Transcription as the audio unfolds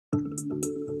So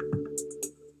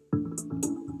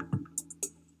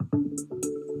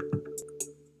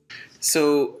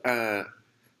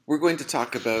we're going to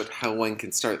talk about how one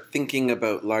can start thinking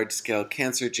about large-scale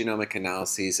cancer genomic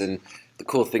analyses and the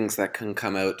cool things that can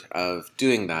come out of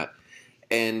doing that.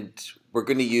 And we're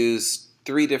going to use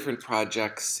three different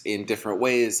projects in different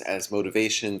ways as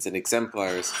motivations and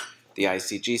exemplars: the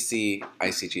ICGC,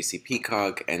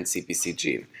 ICGC-PCOG, and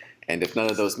CPC-Gene. And if none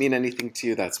of those mean anything to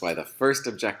you, that's why the first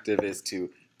objective is to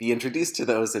be introduced to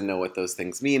those and know what those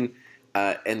things mean,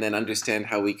 and then understand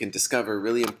how we can discover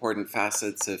really important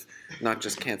facets of not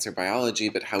just cancer biology,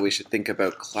 but how we should think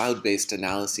about cloud-based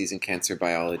analyses in cancer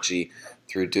biology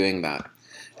through doing that.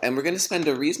 And we're going to spend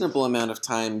a reasonable amount of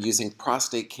time using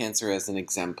prostate cancer as an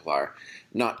exemplar,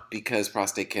 not because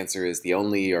prostate cancer is the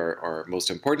only or most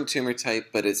important tumor type,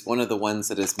 but it's one of the ones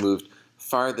that has moved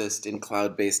farthest in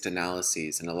cloud-based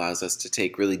analyses and allows us to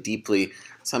take really deeply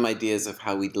some ideas of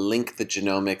how we link the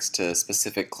genomics to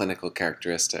specific clinical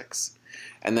characteristics.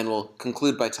 And then we'll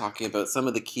conclude by talking about some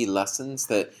of the key lessons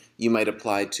that you might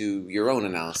apply to your own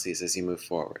analyses as you move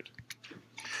forward.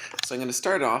 So I'm going to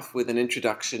start off with an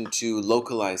introduction to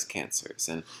localized cancers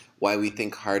and why we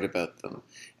think hard about them.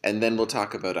 And then we'll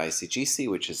talk about ICGC,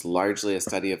 which is largely a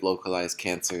study of localized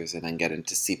cancers, and then get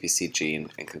into CPC-Gene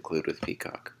and conclude with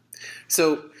PCOG.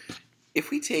 So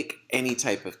if we take any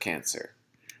type of cancer,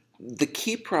 the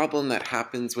key problem that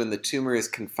happens when the tumor is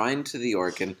confined to the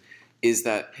organ is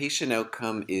that patient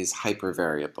outcome is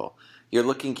hypervariable. You're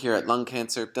looking here at lung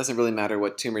cancer. It doesn't really matter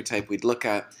what tumor type we'd look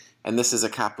at, and this is a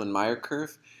Kaplan-Meier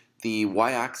curve. The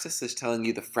y-axis is telling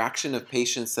you the fraction of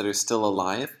patients that are still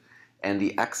alive, and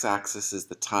the x-axis is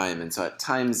the time. And so at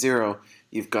time 0,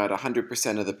 you've got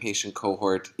 100% of the patient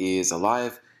cohort is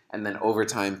alive, and then over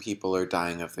time people are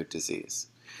dying of their disease.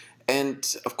 And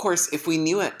of course, if we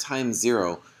knew at time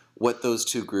 0 what those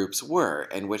two groups were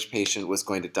and which patient was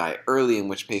going to die early and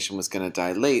which patient was going to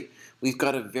die late, we've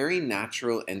got a very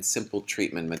natural and simple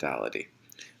treatment modality.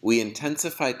 We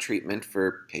intensify treatment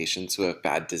for patients who have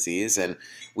bad disease, and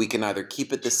we can either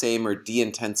keep it the same or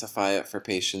de-intensify it for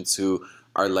patients who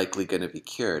are likely going to be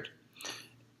cured.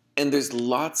 And there's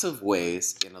lots of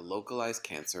ways in a localized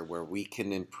cancer where we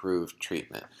can improve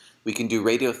treatment. We can do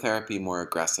radiotherapy more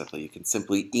aggressively. You can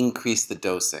simply increase the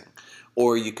dosing.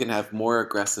 Or you can have more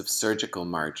aggressive surgical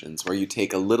margins where you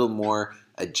take a little more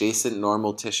adjacent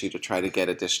normal tissue to try to get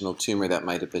additional tumor that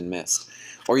might have been missed.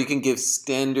 Or you can give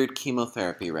standard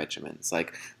chemotherapy regimens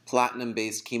like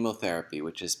platinum-based chemotherapy,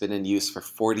 which has been in use for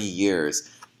 40 years,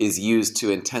 is used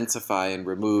to intensify and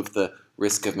remove the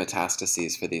risk of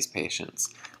metastases for these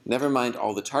patients. Never mind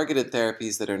all the targeted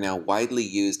therapies that are now widely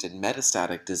used in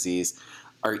metastatic disease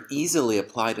are easily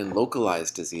applied in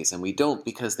localized disease, and we don't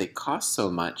because they cost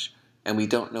so much and we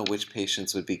don't know which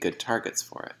patients would be good targets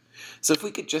for it. So if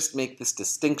we could just make this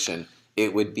distinction,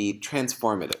 it would be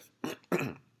transformative.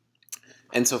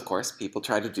 And so, of course, people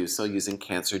try to do so using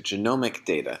cancer genomic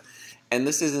data. And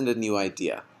this isn't a new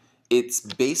idea. It's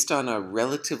based on a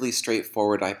relatively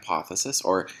straightforward hypothesis,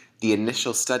 or the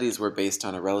initial studies were based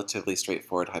on a relatively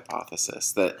straightforward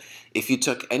hypothesis, that if you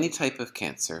took any type of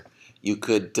cancer, you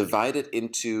could divide it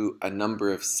into a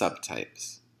number of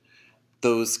subtypes.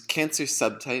 Those cancer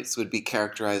subtypes would be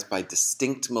characterized by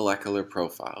distinct molecular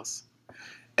profiles.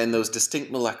 And those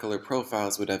distinct molecular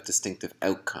profiles would have distinctive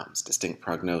outcomes, distinct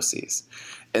prognoses.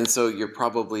 And so you're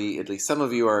probably, at least some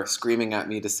of you are screaming at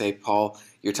me to say, Paul,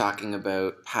 you're talking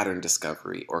about pattern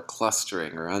discovery or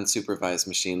clustering or unsupervised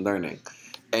machine learning.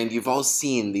 And you've all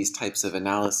seen these types of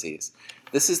analyses.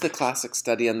 This is the classic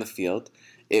study on the field.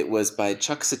 It was by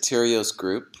Chuck Soterios'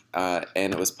 group,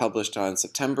 and it was published on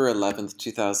September 11th,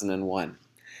 2001.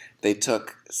 They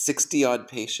took 60-odd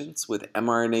patients with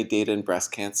mRNA data in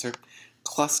breast cancer,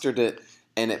 clustered it,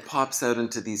 and it pops out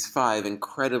into these 5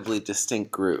 incredibly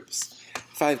distinct groups.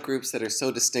 5 groups that are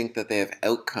so distinct that they have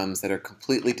outcomes that are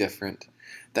completely different,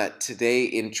 that today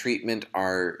in treatment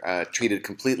are treated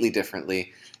completely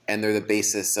differently, and they're the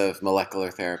basis of molecular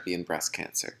therapy in breast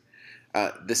cancer.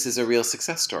 This is a real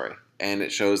success story, and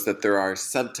it shows that there are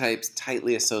subtypes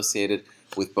tightly associated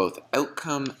with both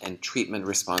outcome and treatment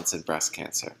response in breast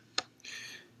cancer.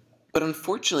 But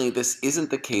unfortunately, this isn't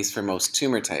the case for most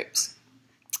tumor types.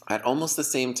 At almost the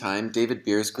same time, David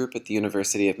Beer's group at the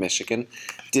University of Michigan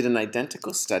did an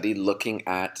identical study looking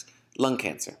at lung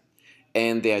cancer.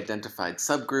 And they identified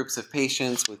subgroups of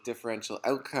patients with differential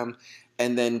outcome,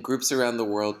 and then groups around the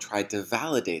world tried to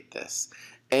validate this.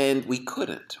 And we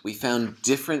couldn't. We found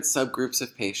different subgroups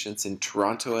of patients in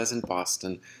Toronto as in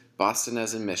Boston, Boston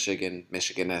as in Michigan,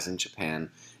 Michigan as in Japan.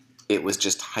 It was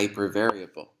just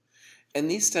hyper-variable.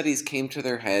 And these studies came to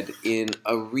their head in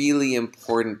a really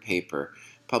important paper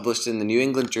published in the New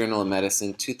England Journal of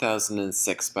Medicine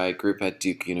 2006 by a group at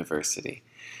Duke University.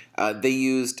 They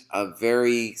used a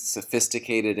very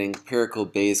sophisticated empirical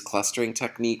Bayes clustering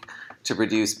technique to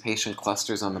produce patient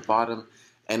clusters on the bottom.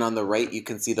 And on the right, you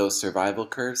can see those survival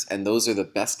curves, and those are the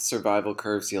best survival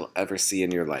curves you'll ever see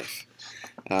in your life.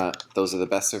 Those are the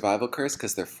best survival curves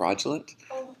because they're fraudulent.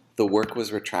 The work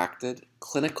was retracted.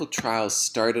 Clinical trials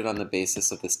started on the basis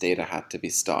of this data had to be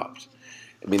stopped.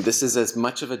 I mean, this is as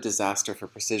much of a disaster for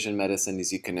precision medicine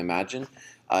as you can imagine.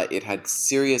 It had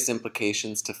serious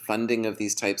implications to funding of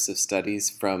these types of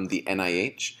studies from the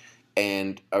NIH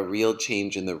and a real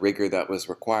change in the rigor that was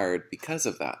required because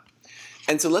of that.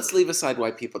 And so let's leave aside why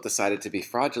people decided to be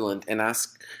fraudulent and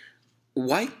ask,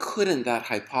 why couldn't that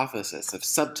hypothesis of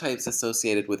subtypes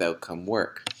associated with outcome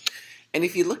work? And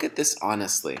if you look at this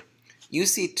honestly, you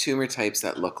see tumor types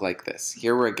that look like this.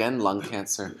 Here we're again lung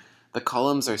cancer. The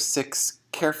columns are 6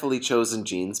 carefully chosen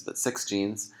genes, but 6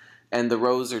 genes, and the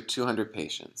rows are 200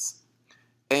 patients.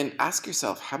 And ask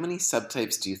yourself, how many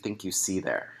subtypes do you think you see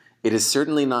there? It is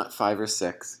certainly not 5 or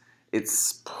 6.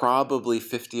 It's probably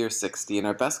 50 or 60, and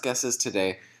our best guess is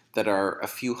today that are a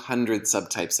few hundred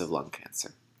subtypes of lung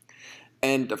cancer.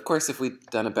 And of course, if we'd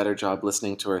done a better job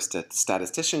listening to our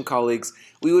statistician colleagues,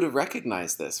 we would have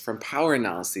recognized this from power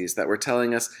analyses that were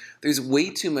telling us there's way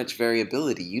too much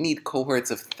variability. You need cohorts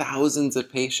of thousands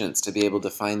of patients to be able to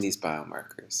find these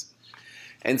biomarkers.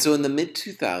 And so in the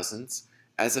mid-2000s,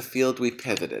 as a field, we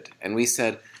pivoted and we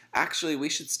said, actually, we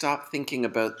should stop thinking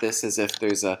about this as if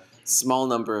there's a small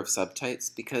number of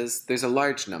subtypes because there's a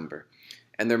large number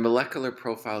and their molecular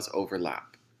profiles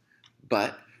overlap.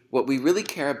 But what we really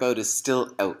care about is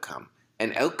still outcome.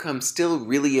 And outcome still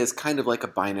really is kind of like a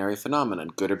binary phenomenon,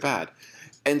 good or bad.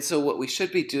 And so what we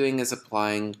should be doing is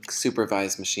applying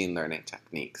supervised machine learning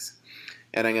techniques.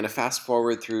 And I'm going to fast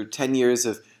forward through 10 years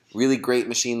of really great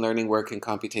machine learning work in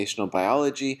computational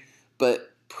biology,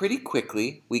 but pretty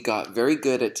quickly we got very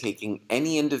good at taking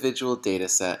any individual data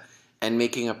set and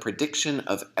making a prediction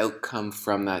of outcome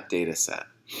from that data set.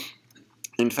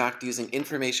 In fact, using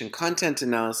information content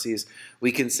analyses,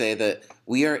 we can say that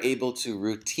we are able to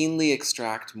routinely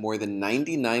extract more than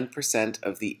 99%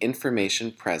 of the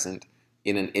information present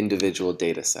in an individual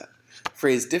data set.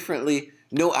 Phrased differently,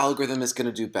 no algorithm is going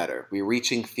to do better. We're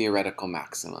reaching theoretical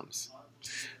maximums.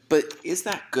 But is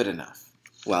that good enough?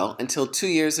 Well, until 2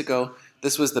 years ago,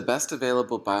 this was the best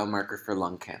available biomarker for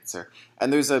lung cancer.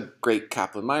 And there's a great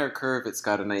Kaplan-Meier curve. It's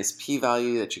got a nice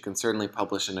p-value that you can certainly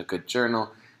publish in a good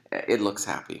journal. It looks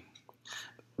happy.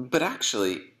 But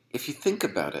actually, if you think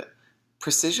about it,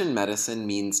 precision medicine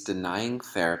means denying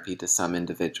therapy to some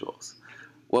individuals.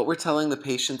 What we're telling the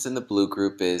patients in the blue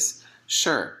group is,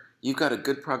 sure, you've got a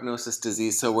good prognosis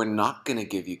disease, so we're not going to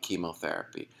give you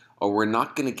chemotherapy, or we're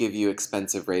not going to give you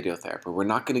expensive radiotherapy, or we're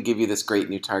not going to give you this great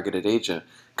new targeted agent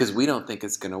because we don't think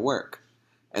it's going to work.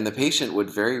 And the patient would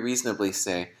very reasonably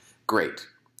say, great,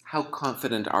 how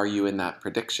confident are you in that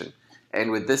prediction? And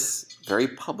with this very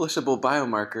publishable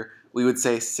biomarker, we would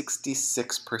say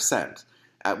 66%,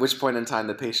 at which point in time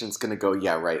the patient's going to go,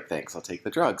 yeah, right, thanks, I'll take the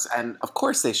drugs. And of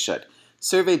course they should.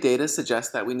 Survey data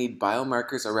suggests that we need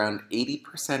biomarkers around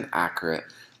 80% accurate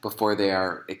before they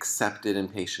are accepted in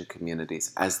patient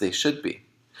communities, as they should be.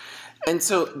 And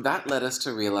so that led us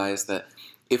to realize that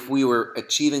if we were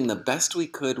achieving the best we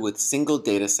could with single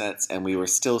data sets and we were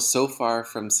still so far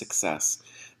from success,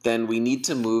 then we need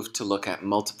to move to look at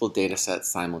multiple data sets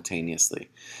simultaneously.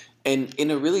 And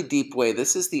in a really deep way,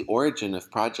 this is the origin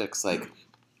of projects like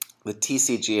the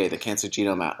TCGA, the Cancer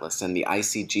Genome Atlas, and the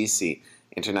ICGC,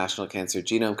 International Cancer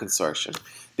Genome Consortium,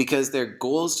 because their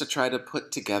goal is to try to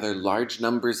put together large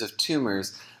numbers of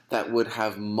tumors that would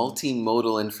have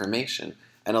multimodal information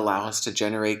and allow us to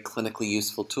generate clinically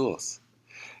useful tools.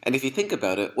 And if you think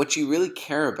about it, what you really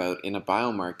care about in a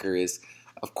biomarker is,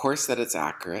 of course, that it's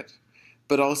accurate,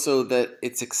 but also that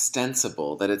it's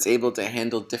extensible, that it's able to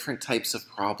handle different types of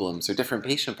problems or different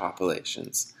patient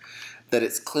populations, that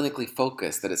it's clinically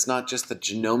focused, that it's not just the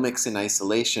genomics in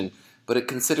isolation, but it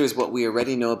considers what we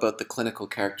already know about the clinical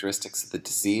characteristics of the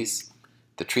disease,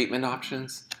 the treatment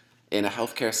options, in a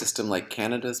healthcare system like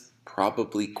Canada's,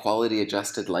 probably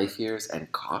quality-adjusted life years and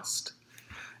cost.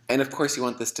 And of course, you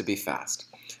want this to be fast.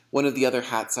 One of the other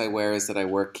hats I wear is that I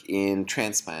work in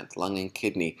transplant, lung and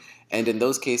kidney. And in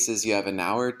those cases, you have an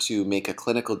hour to make a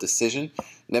clinical decision.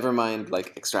 Never mind,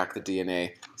 like, extract the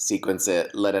DNA, sequence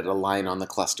it, let it align on the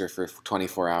cluster for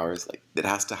 24 hours. Like, it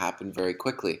has to happen very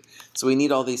quickly. So we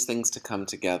need all these things to come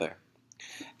together.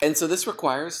 And so this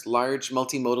requires large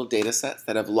multimodal data sets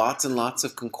that have lots and lots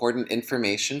of concordant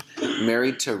information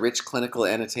married to rich clinical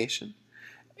annotation.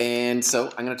 And so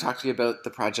I'm going to talk to you about the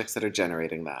projects that are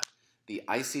generating that. the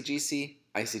ICGC,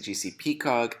 ICGC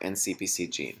PCOG, and CPC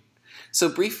Gene. So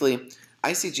briefly,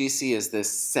 ICGC is this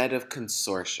set of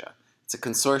consortia. It's a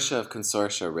consortia of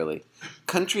consortia, really.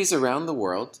 Countries around the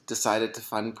world decided to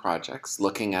fund projects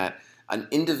looking at an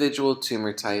individual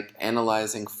tumor type,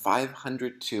 analyzing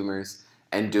 500 tumors,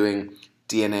 and doing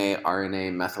DNA,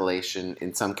 RNA, methylation,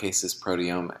 in some cases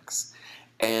proteomics.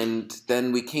 And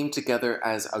then we came together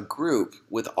as a group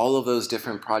with all of those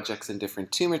different projects and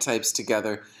different tumor types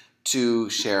together to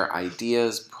share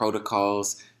ideas,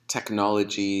 protocols,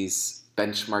 technologies,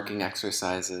 benchmarking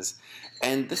exercises.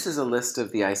 And this is a list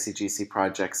of the ICGC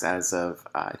projects as of,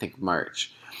 I think,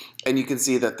 March. And you can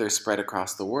see that they're spread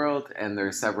across the world, and there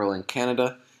are several in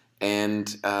Canada.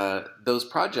 And those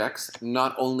projects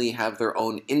not only have their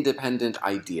own independent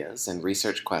ideas and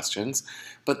research questions,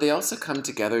 but they also come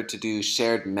together to do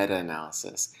shared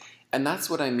meta-analysis. And that's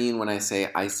what I mean when I say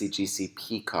ICGC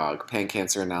PCOG,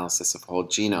 Pan-Cancer Analysis of Whole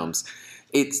Genomes.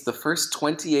 It's the first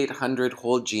 2,800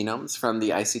 whole genomes from the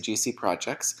ICGC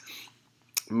projects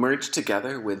merged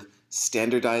together with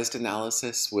standardized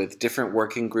analysis with different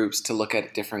working groups to look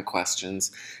at different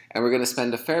questions. And we're going to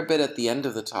spend a fair bit at the end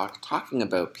of the talk talking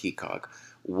about PCOG,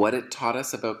 what it taught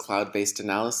us about cloud-based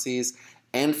analyses,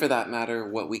 and for that matter,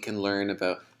 what we can learn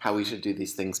about how we should do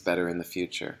these things better in the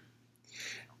future.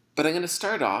 But I'm going to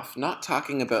start off not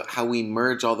talking about how we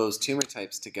merge all those tumor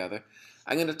types together.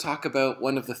 I'm going to talk about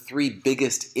one of the 3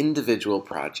 biggest individual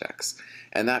projects,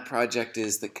 and that project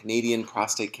is the Canadian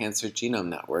Prostate Cancer Genome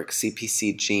Network,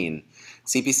 CPC Gene.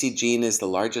 CPC Gene is the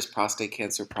largest prostate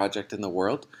cancer project in the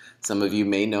world. Some of you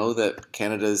may know that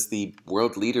Canada is the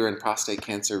world leader in prostate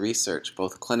cancer research,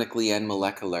 both clinically and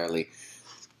molecularly.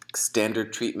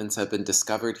 Standard treatments have been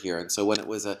discovered here, and so when it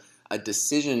was a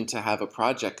decision to have a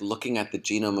project looking at the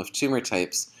genome of tumor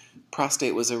types,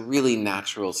 prostate was a really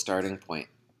natural starting point.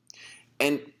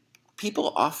 And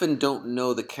people often don't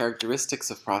know the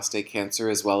characteristics of prostate cancer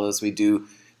as well as we do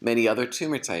many other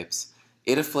tumor types.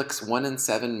 It afflicts 1 in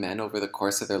 7 men over the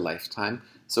course of their lifetime.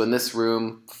 So in this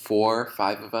room, 4 or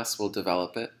 5 of us will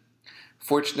develop it.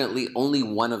 Fortunately, only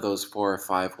 1 of those 4 or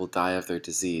 5 will die of their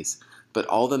disease, but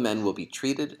all the men will be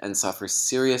treated and suffer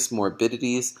serious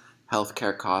morbidities,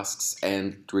 healthcare costs,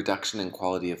 and reduction in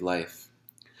quality of life.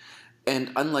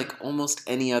 And unlike almost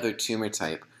any other tumor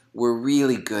type, we're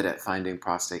really good at finding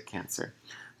prostate cancer.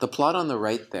 The plot on the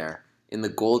right there in the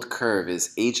gold curve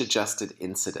is age-adjusted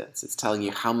incidence. It's telling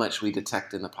you how much we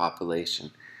detect in the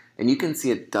population. And you can see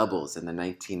it doubles in the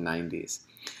 1990s.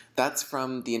 That's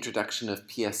from the introduction of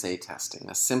PSA testing,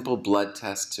 a simple blood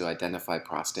test to identify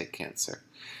prostate cancer.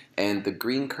 And the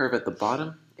green curve at the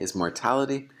bottom is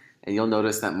mortality, and you'll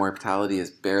notice that mortality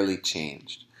is barely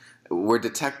changed. We're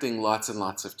detecting lots and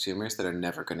lots of tumors that are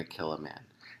never going to kill a man.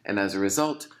 And as a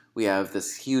result, we have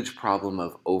this huge problem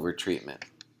of overtreatment.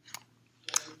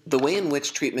 The way in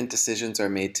which treatment decisions are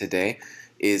made today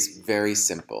is very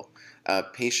simple.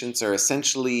 Patients are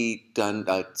essentially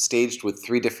staged with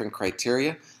 3 different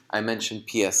criteria. I mentioned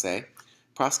PSA.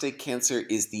 Prostate cancer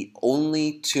is the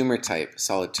only tumor type,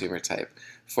 solid tumor type,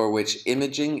 for which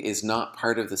imaging is not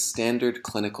part of the standard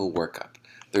clinical workup.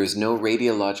 There is no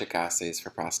radiologic assays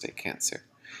for prostate cancer.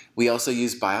 We also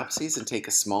use biopsies and take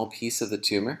a small piece of the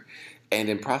tumor. And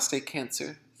in prostate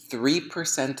cancer,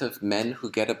 3% of men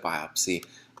who get a biopsy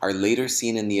are later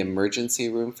seen in the emergency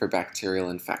room for bacterial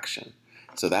infection.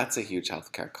 So that's a huge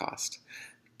healthcare cost.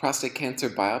 Prostate cancer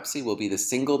biopsy will be the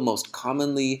single most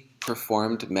commonly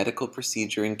performed medical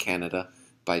procedure in Canada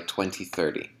by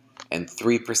 2030, and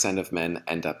 3% of men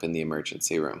end up in the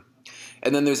emergency room.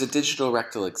 And then there's a digital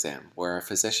rectal exam, where a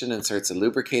physician inserts a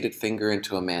lubricated finger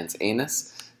into a man's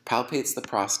anus, palpates the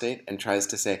prostate, and tries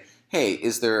to say, hey,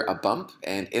 is there a bump?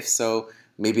 And if so,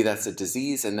 maybe that's a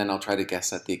disease, and then I'll try to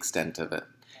guess at the extent of it.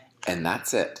 And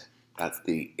that's it. That's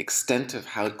the extent of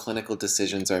how clinical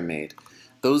decisions are made.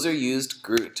 Those are used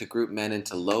to group men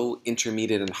into low,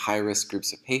 intermediate, and high-risk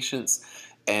groups of patients.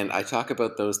 And I talk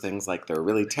about those things like they're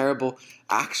really terrible.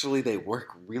 Actually, they work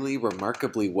really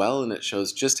remarkably well, and it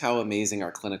shows just how amazing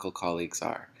our clinical colleagues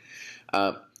are.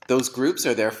 Those groups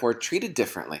are therefore treated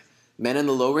differently. Men in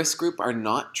the low-risk group are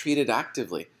not treated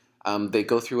actively. They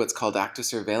go through what's called active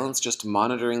surveillance, just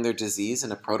monitoring their disease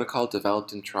in a protocol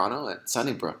developed in Toronto at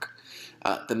Sunnybrook.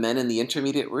 The men in the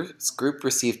intermediate risk group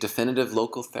receive definitive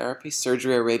local therapy,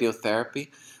 surgery or radiotherapy,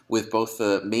 with both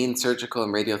the main surgical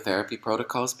and radiotherapy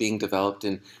protocols being developed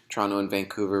in Toronto and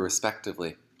Vancouver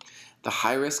respectively. The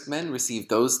high-risk men receive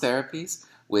those therapies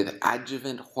with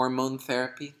adjuvant hormone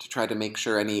therapy to try to make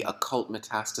sure any occult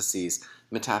metastases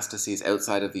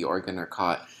outside of the organ are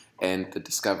caught. And the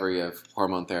discovery of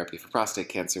hormone therapy for prostate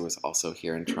cancer was also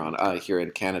here in Toronto, here in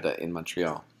Canada, in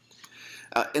Montreal.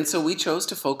 And so we chose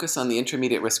to focus on the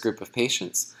intermediate risk group of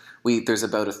patients. There's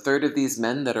about a third of these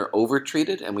men that are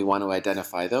overtreated, and we want to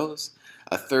identify those.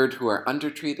 A third who are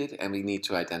undertreated, and we need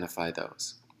to identify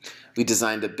those. We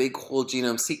designed a big whole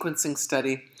genome sequencing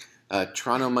study.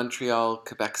 Toronto, Montreal,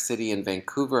 Quebec City, and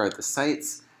Vancouver are the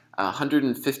sites.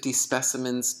 150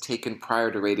 specimens taken prior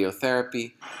to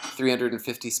radiotherapy,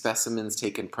 350 specimens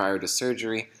taken prior to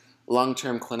surgery,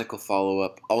 long-term clinical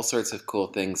follow-up, all sorts of cool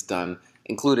things done,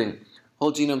 including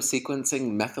whole genome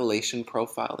sequencing, methylation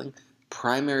profiling,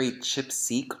 primary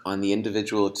ChIP-seq on the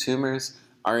individual tumors,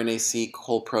 RNA-seq,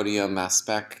 whole proteome mass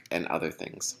spec, and other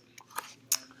things.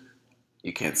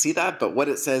 You can't see that, but what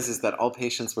it says is that all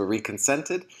patients were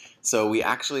reconsented. So we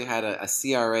actually had a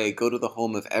CRA go to the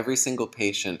home of every single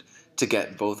patient to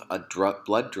get both a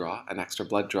blood draw, an extra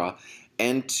blood draw,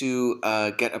 and to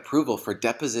get approval for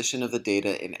deposition of the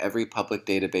data in every public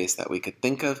database that we could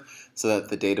think of so that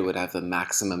the data would have the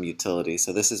maximum utility.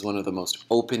 So this is one of the most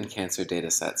open cancer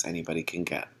data sets anybody can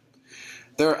get.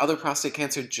 There are other prostate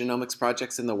cancer genomics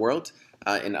projects in the world,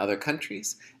 in other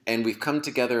countries, and we've come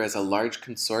together as a large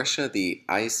consortia, the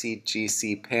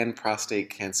ICGC Pan-Prostate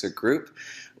Cancer Group,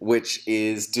 which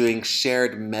is doing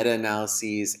shared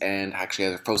meta-analyses, and actually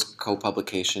our first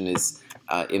co-publication is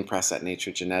in press at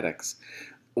Nature Genetics.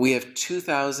 We have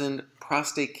 2,000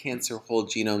 prostate cancer whole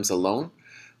genomes alone,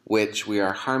 which we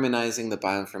are harmonizing the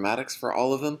bioinformatics for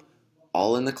all of them,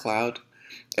 all in the cloud.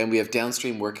 And we have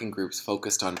downstream working groups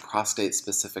focused on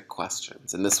prostate-specific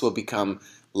questions. And this will become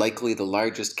likely the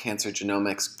largest cancer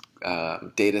genomics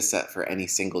data set for any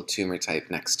single tumor type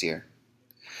next year.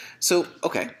 So,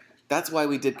 okay, that's why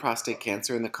we did prostate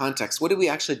cancer in the context. What did we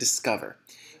actually discover?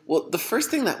 Well, the first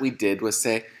thing that we did was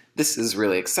say, this is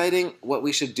really exciting. What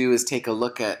we should do is take a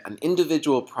look at an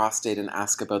individual prostate and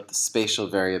ask about the spatial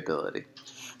variability.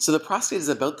 So the prostate is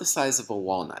about the size of a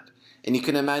walnut. And you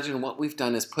can imagine what we've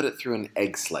done is put it through an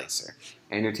egg slicer.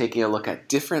 And you're taking a look at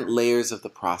different layers of the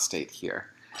prostate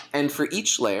here. And for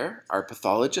each layer, our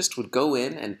pathologist would go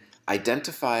in and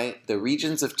identify the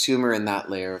regions of tumor in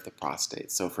that layer of the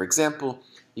prostate. So for example,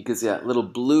 you can see that little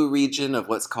blue region of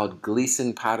what's called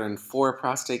Gleason pattern 4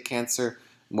 prostate cancer,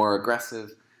 more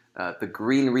aggressive. The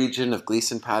green region of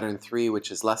Gleason pattern 3, which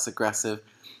is less aggressive.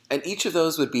 And each of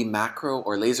those would be macro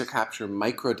or laser capture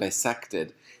micro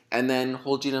dissected and then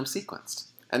whole genome sequenced.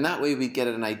 And that way we get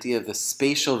an idea of the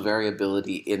spatial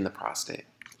variability in the prostate.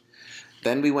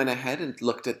 Then we went ahead and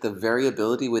looked at the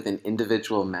variability within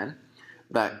individual men.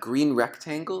 That green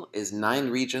rectangle is 9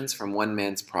 regions from one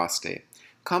man's prostate.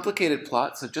 Complicated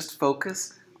plot, so just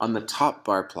focus on the top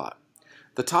bar plot.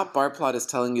 The top bar plot is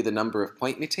telling you the number of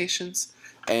point mutations,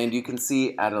 and you can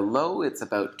see at a low it's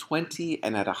about 20,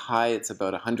 and at a high it's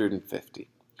about 150.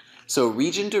 So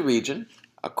region to region,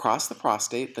 across the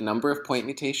prostate, the number of point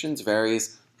mutations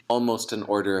varies almost an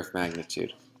order of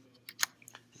magnitude.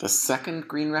 The second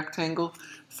green rectangle,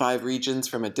 5 regions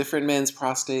from a different man's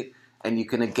prostate, and you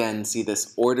can again see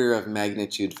this order of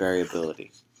magnitude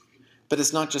variability. But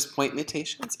it's not just point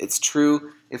mutations. It's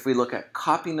true if we look at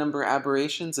copy number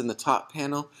aberrations in the top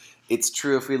panel. It's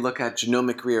true if we look at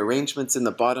genomic rearrangements in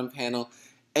the bottom panel.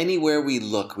 Anywhere we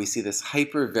look, we see this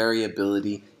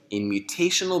hypervariability in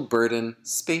mutational burden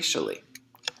spatially.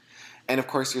 And of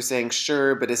course you're saying,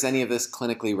 sure, but is any of this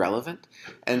clinically relevant?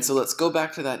 And so let's go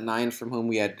back to that a man from whom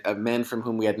we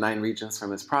had 9 regions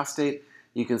from his prostate.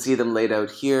 You can see them laid out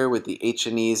here with the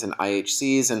H&Es and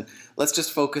IHCs, and let's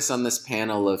just focus on this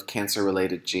panel of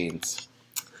cancer-related genes.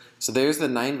 So there's the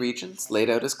 9 regions laid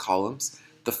out as columns.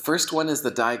 The first one is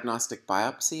the diagnostic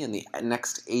biopsy, and the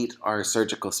next 8 are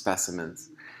surgical specimens.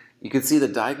 You can see the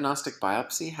diagnostic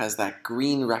biopsy has that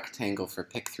green rectangle for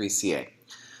PIK3CA.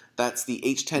 That's the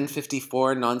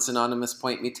H1054 non-synonymous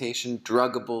point mutation,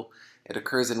 druggable. It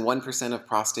occurs in 1% of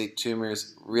prostate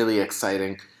tumors, really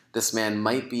exciting. This man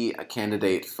might be a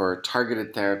candidate for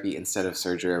targeted therapy instead of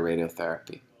surgery or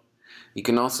radiotherapy. You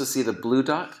can also see the blue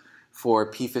dot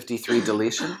for P53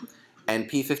 deletion, and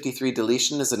P53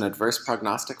 deletion is an adverse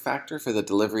prognostic factor for the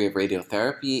delivery of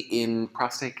radiotherapy in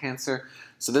prostate cancer.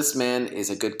 So this man is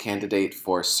a good candidate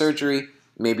for surgery,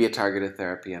 maybe a targeted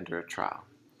therapy under a trial.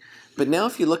 But now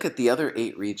if you look at the other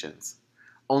 8 regions,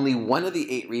 only one of the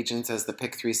 8 regions has the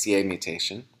PIK3CA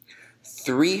mutation.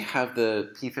 3 have the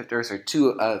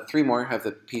three more have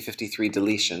the P53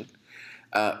 deletion.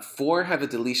 4 have a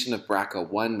deletion of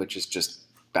BRCA1, which is just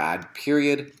bad,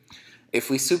 period.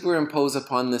 If we superimpose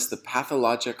upon this the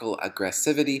pathological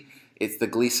aggressivity, it's the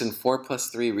Gleason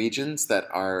 4+3 regions that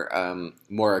are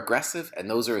more aggressive, and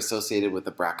those are associated with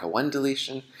the BRCA1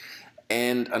 deletion.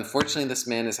 And unfortunately, this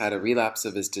man has had a relapse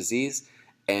of his disease,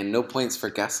 and no points for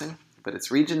guessing, but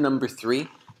it's region number 3,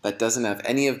 that doesn't have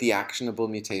any of the actionable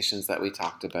mutations that we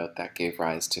talked about that gave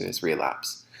rise to his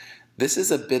relapse. This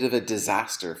is a bit of a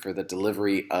disaster for the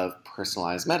delivery of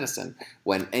personalized medicine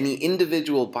when any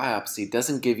individual biopsy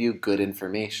doesn't give you good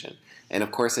information. And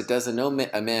of course, it does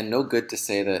a man no good to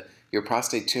say that your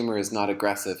prostate tumor is not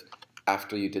aggressive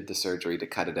after you did the surgery to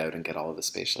cut it out and get all of the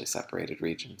spatially separated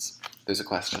regions. There's a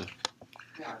question.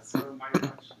 Yeah, so my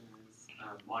question is,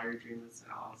 while you're doing this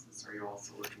analysis, are you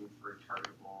also looking for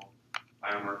targetable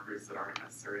biomarkers that aren't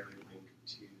necessarily linked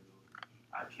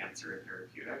to cancer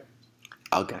therapeutic?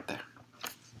 I'll get there.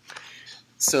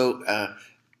 So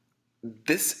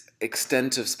this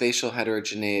extent of spatial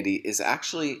heterogeneity is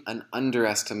actually an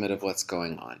underestimate of what's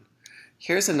going on.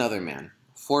 Here's another man,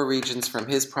 4 regions from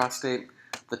his prostate.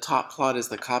 The top plot is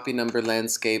the copy number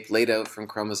landscape laid out from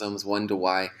chromosomes 1 to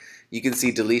Y. You can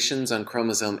see deletions on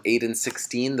chromosome 8 and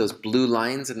 16, those blue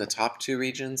lines in the top 2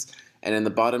 regions, and in the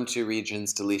bottom 2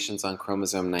 regions, deletions on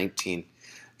chromosome 19.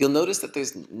 You'll notice that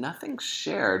there's nothing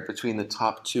shared between the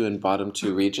top 2 and bottom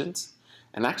 2 regions.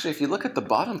 And actually, if you look at the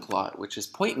bottom plot, which is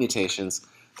point mutations,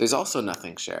 there's also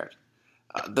nothing shared.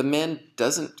 The man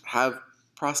doesn't have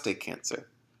prostate cancer.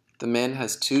 The man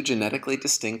has 2 genetically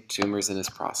distinct tumors in his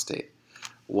prostate.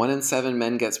 1 in 7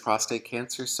 men gets prostate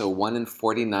cancer, so 1 in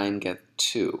 49 get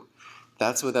 2.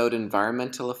 That's without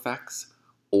environmental effects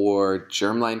or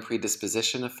germline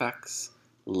predisposition effects,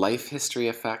 life history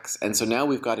effects, and so now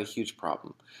we've got a huge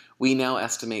problem. We now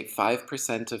estimate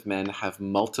 5% of men have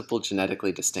multiple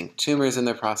genetically distinct tumors in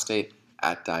their prostate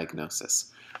at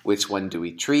diagnosis. Which one do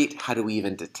we treat? How do we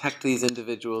even detect these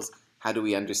individuals? How do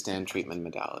we understand treatment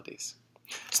modalities?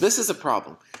 So this is a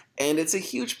problem, and it's a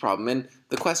huge problem, and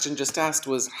the question just asked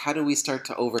was, how do we start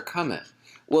to overcome it?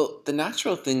 Well, the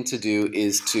natural thing to do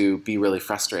is to be really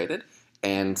frustrated,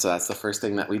 and so that's the first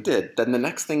thing that we did. Then the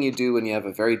next thing you do when you have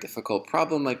a very difficult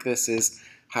problem like this is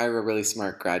hire a really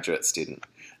smart graduate student.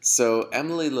 So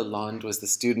Emily Lalonde was the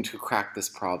student who cracked this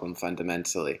problem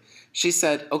fundamentally. She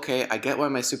said, okay, I get why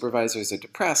my supervisors are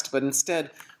depressed, but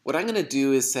instead what I'm going to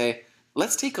do is say,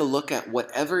 let's take a look at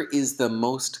whatever is the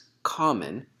most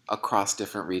common across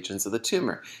different regions of the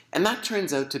tumor. And that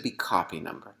turns out to be copy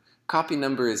number. Copy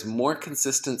number is more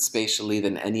consistent spatially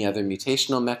than any other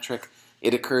mutational metric.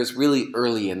 It occurs really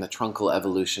early in the truncal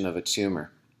evolution of a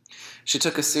tumor. She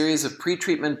took a series of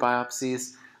pretreatment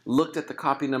biopsies, looked at the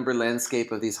copy number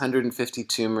landscape of these 150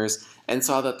 tumors, and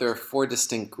saw that there are 4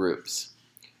 distinct groups.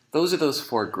 Those are those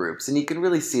 4 groups, and you can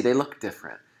really see they look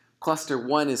different. Cluster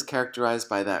 1 is characterized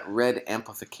by that red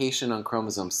amplification on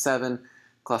chromosome 7.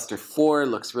 Cluster 4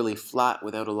 looks really flat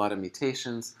without a lot of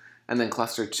mutations, and then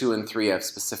cluster 2 and 3 have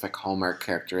specific hallmark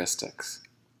characteristics.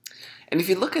 And if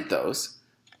you look at those,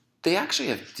 they actually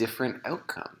have different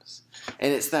outcomes.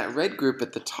 And it's that red group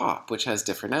at the top which has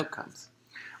different outcomes.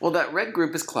 Well, that red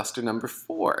group is cluster number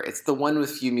 4. It's the one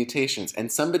with few mutations.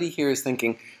 And somebody here is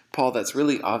thinking, Paul, that's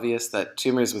really obvious that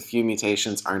tumors with few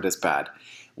mutations aren't as bad.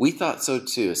 We thought so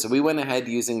too. So we went ahead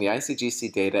using the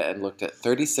ICGC data and looked at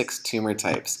 36 tumor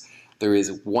types. There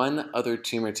is one other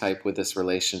tumor type with this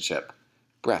relationship,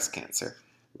 breast cancer.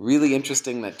 Really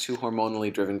interesting that 2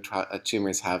 hormonally driven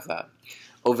tumors have that.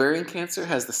 Ovarian cancer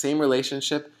has the same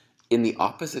relationship in the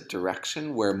opposite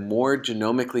direction, where more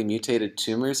genomically mutated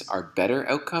tumors are better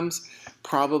outcomes,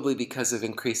 probably because of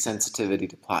increased sensitivity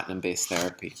to platinum-based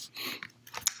therapy.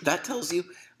 That tells you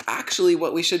actually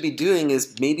what we should be doing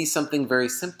is maybe something very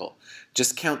simple.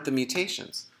 Just count the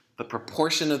mutations, the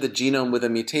proportion of the genome with a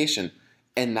mutation,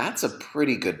 and that's a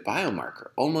pretty good biomarker,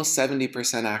 almost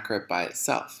 70% accurate by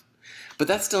itself. But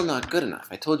that's still not good enough.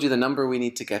 I told you the number we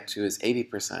need to get to is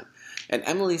 80%. And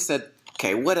Emily said,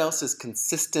 okay, what else is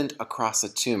consistent across a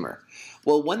tumor?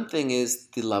 Well, one thing is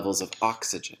the levels of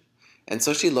oxygen. And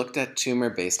so she looked at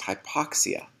tumor-based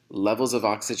hypoxia, levels of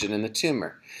oxygen in the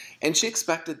tumor. And she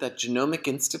expected that genomic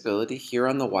instability here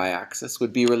on the y-axis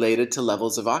would be related to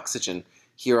levels of oxygen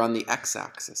here on the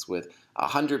x-axis, with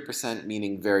 100%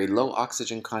 meaning very low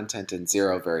oxygen content and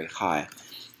 0 very high.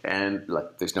 And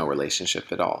there's no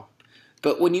relationship at all.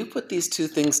 But when you put these two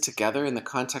things together in the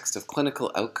context of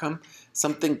clinical outcome,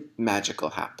 something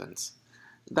magical happens.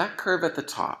 That curve at the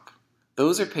top,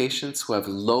 those are patients who have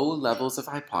low levels of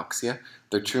hypoxia,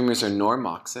 their tumors are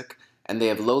normoxic, and they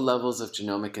have low levels of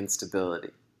genomic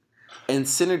instability. And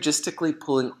synergistically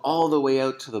pulling all the way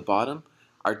out to the bottom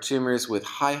are tumors with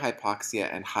high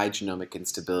hypoxia and high genomic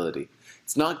instability.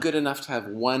 It's not good enough to have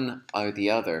one or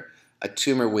the other. A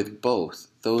tumor with both,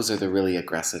 those are the really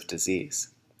aggressive disease.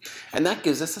 And that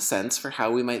gives us a sense for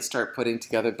how we might start putting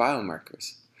together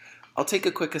biomarkers. I'll take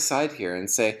a quick aside here and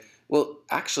say, well,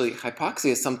 actually,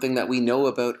 hypoxia is something that we know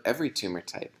about every tumor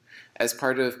type. As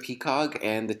part of PCOG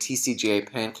and the TCGA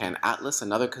PanCan Atlas,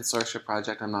 another consortia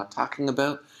project I'm not talking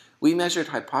about, we measured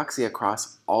hypoxia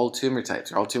across all tumor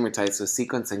types with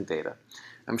sequencing data.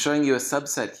 I'm showing you a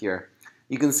subset here.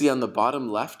 You can see on the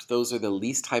bottom left, those are the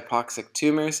least hypoxic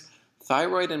tumors,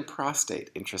 thyroid and prostate,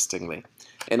 interestingly.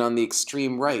 And on the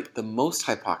extreme right, the most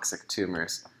hypoxic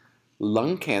tumors,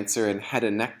 lung cancer and head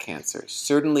and neck cancer.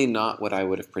 Certainly not what I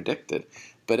would have predicted,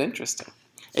 but interesting.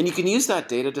 And you can use that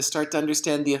data to start to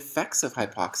understand the effects of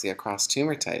hypoxia across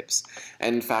tumor types.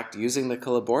 And in fact, using the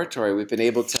Collaboratory, we've been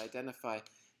able to identify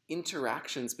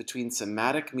interactions between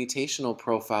somatic mutational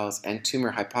profiles and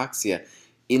tumor hypoxia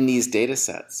in these data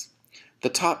sets. The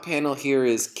top panel here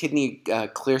is kidney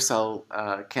clear cell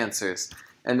cancers,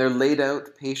 and they're laid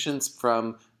out patients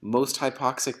from most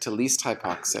hypoxic to least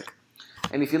hypoxic.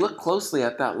 And if you look closely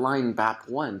at that line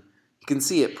BAP1, you can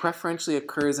see it preferentially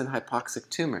occurs in hypoxic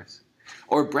tumors.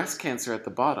 Or breast cancer at the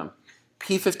bottom.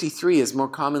 P53 is more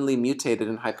commonly mutated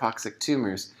in hypoxic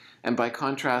tumors, and by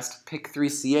contrast,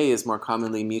 PIK3CA is more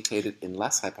commonly mutated in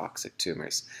less hypoxic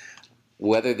tumors.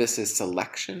 Whether this is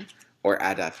selection or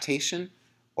adaptation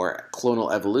or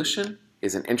clonal evolution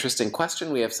is an interesting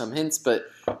question. We have some hints, but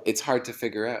it's hard to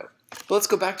figure out. But let's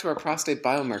go back to our prostate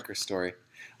biomarker story.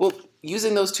 Well,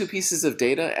 using those two pieces of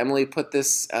data, Emily put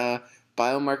this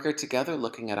biomarker together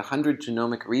looking at 100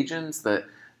 genomic regions that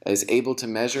is able to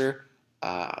measure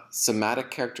somatic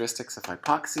characteristics of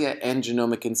hypoxia and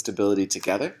genomic instability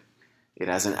together. It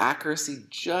has an accuracy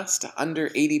just under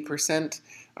 80%.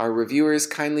 Our reviewers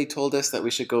kindly told us that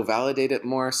we should go validate it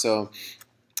more, so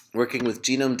working with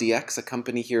GenomeDX, a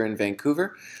company here in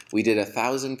Vancouver, we did a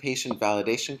 1,000-patient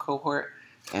validation cohort,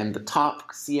 and the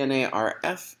top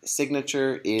CNARF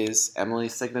signature is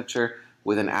Emily's signature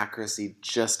with an accuracy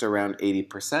just around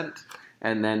 80%.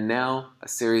 And then now a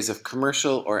series of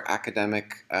commercial or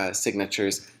academic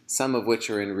signatures, some of which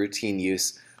are in routine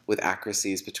use with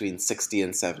accuracies between 60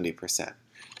 and 70%.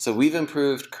 So we've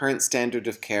improved current standard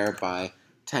of care by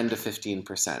 10 to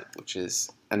 15%, which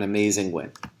is an amazing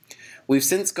win. We've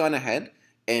since gone ahead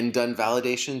and done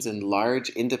validations in large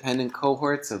independent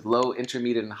cohorts of low,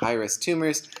 intermediate, and high-risk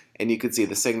tumors, and you can see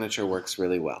the signature works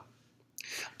really well.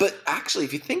 But actually,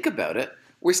 if you think about it,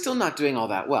 we're still not doing all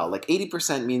that well. Like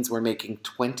 80% means we're making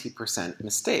 20%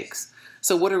 mistakes.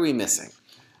 So what are we missing?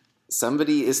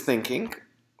 Somebody is thinking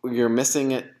you're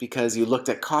missing it because you looked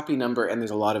at copy number and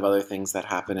there's a lot of other things that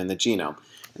happen in the genome.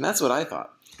 And that's what I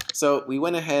thought. So we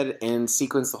went ahead and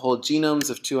sequenced the whole genomes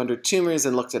of 200 tumors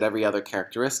and looked at every other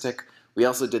characteristic. We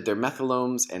also did their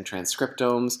methylomes and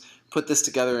transcriptomes, put this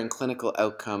together in clinical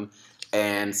outcome,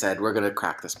 and said we're going to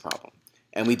crack this problem.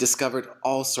 And we discovered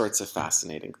all sorts of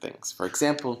fascinating things. For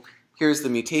example, here's the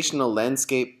mutational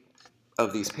landscape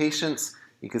of these patients.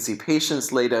 You can see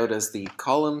patients laid out as the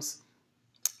columns.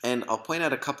 And I'll point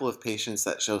out a couple of patients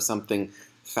that show something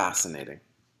fascinating.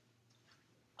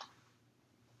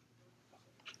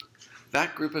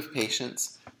 That group of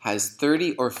patients has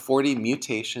 30 or 40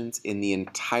 mutations in the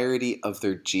entirety of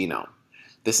their genome.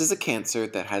 This is a cancer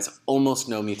that has almost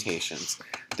no mutations.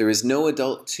 There is no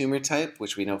adult tumor type,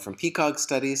 which we know from PCOG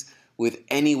studies, with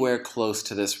anywhere close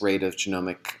to this rate of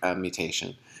genomic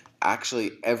mutation.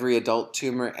 Actually, every adult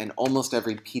tumor and almost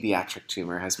every pediatric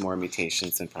tumor has more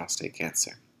mutations than prostate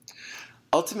cancer.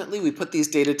 Ultimately, we put these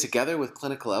data together with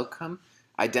clinical outcome,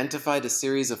 identified a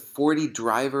series of 40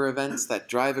 driver events that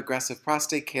drive aggressive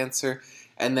prostate cancer,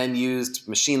 and then used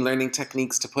machine learning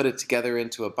techniques to put it together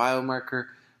into a biomarker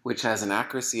which has an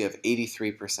accuracy of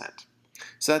 83%.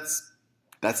 So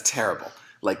that's terrible.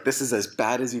 Like, this is as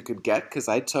bad as you could get, because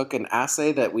I took an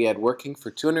assay that we had working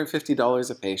for $250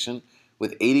 a patient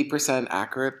with 80%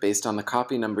 accurate based on the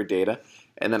copy number data,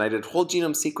 and then I did whole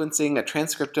genome sequencing, a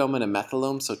transcriptome, and a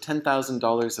methylome, so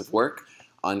 $10,000 of work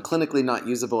on clinically not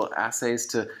usable assays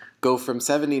to go from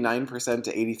 79%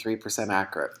 to 83%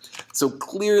 accurate. So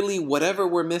clearly, whatever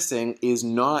we're missing is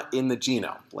not in the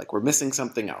genome. Like, we're missing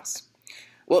something else.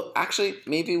 Well, actually,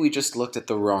 maybe we just looked at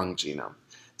the wrong genome.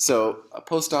 So a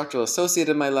postdoctoral associate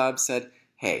in my lab said,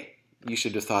 hey, you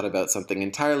should have thought about something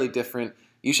entirely different.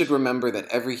 You should remember that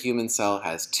every human cell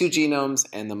has 2 genomes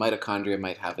and the mitochondria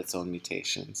might have its own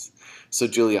mutations. So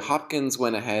Julia Hopkins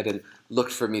went ahead and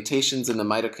looked for mutations in the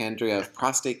mitochondria of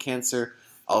prostate cancer,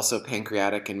 also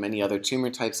pancreatic and many other tumor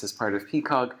types as part of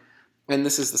PCOG. And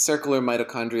this is the circular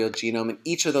mitochondrial genome, and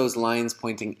each of those lines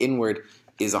pointing inward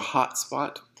is a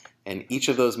hotspot. And each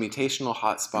of those mutational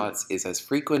hotspots is as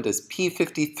frequent as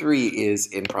P53 is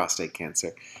in prostate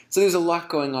cancer. So there's a lot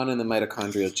going on in the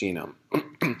mitochondrial genome.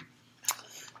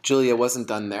 Julia wasn't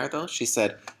done there, though. She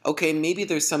said, okay, maybe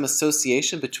there's some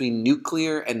association between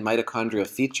nuclear and mitochondrial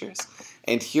features.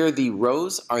 And here the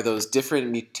rows are those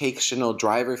different mutational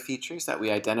driver features that we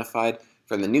identified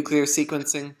from the nuclear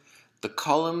sequencing. The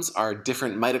columns are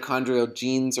different mitochondrial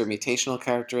genes or mutational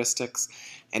characteristics.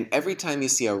 And every time you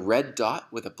see a red dot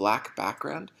with a black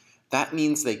background, that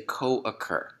means they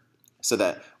co-occur. So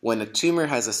that when a tumor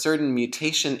has a certain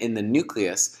mutation in the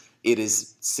nucleus, it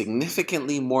is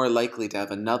significantly more likely to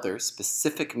have another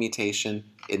specific mutation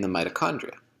in the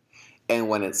mitochondria. And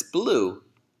when it's blue,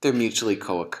 they're mutually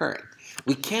co-occurring.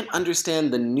 We can't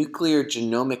understand the nuclear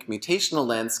genomic mutational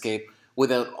landscape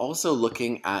without also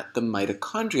looking at the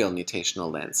mitochondrial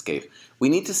mutational landscape. We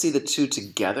need to see the two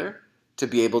together to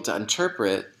be able to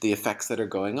interpret the effects that are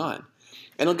going on.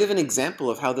 And I'll give an example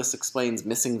of how this explains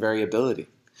missing variability.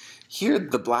 Here,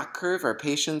 the black curve are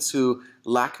patients who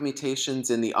lack mutations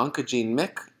in the oncogene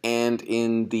MYC and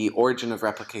in the origin of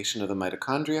replication of the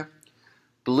mitochondria.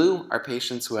 Blue are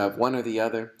patients who have one or the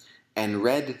other, and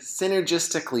red,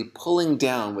 synergistically pulling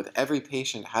down with every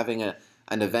patient having an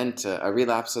event, a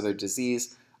relapse of their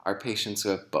disease, are patients who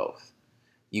have both.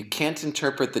 You can't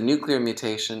interpret the nuclear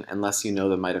mutation unless you know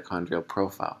the mitochondrial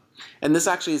profile. And this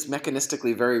actually is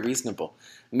mechanistically very reasonable.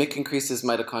 MYC increases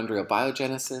mitochondrial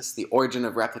biogenesis. The origin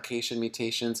of replication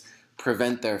mutations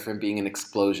prevent there from being an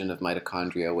explosion of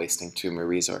mitochondria wasting tumor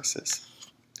resources.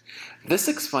 This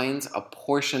explains a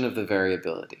portion of the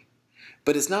variability.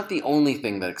 But it's not the only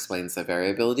thing that explains the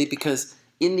variability, because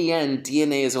in the end,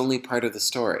 DNA is only part of the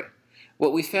story.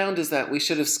 What we found is that we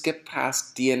should have skipped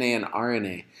past DNA and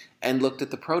RNA and looked at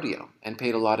the proteome and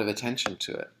paid a lot of attention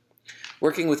to it.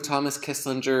 Working with Thomas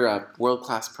Kisslinger, a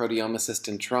world-class proteomicist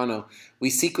in Toronto,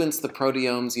 we sequenced the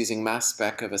proteomes using mass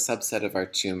spec of a subset of our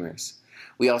tumors.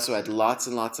 We also had lots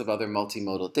and lots of other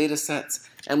multimodal data sets,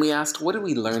 and we asked, what did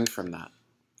we learn from that?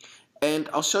 And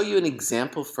I'll show you an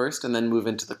example first and then move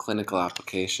into the clinical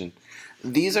application.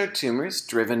 These are tumors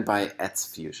driven by ETS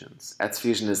fusions. ETS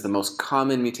fusion is the most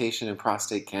common mutation in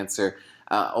prostate cancer.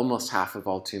 Almost half of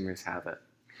all tumors have it.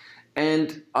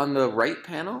 And on the right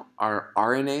panel are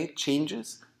RNA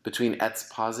changes between ETS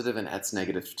positive and ETS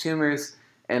negative tumors,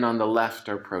 and on the left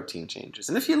are protein changes.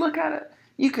 And if you look at it,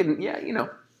 you can,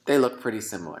 they look pretty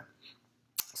similar.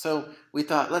 So we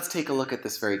thought, let's take a look at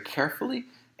this very carefully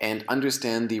and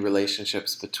understand the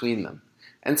relationships between them.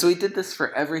 And so we did this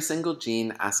for every single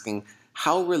gene, asking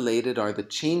how related are the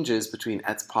changes between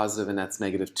ETS positive and ETS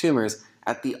negative tumors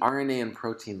at the RNA and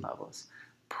protein levels.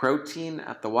 Protein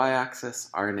at the y-axis,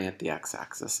 RNA at the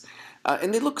x-axis.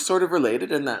 And they look sort of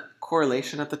related, and that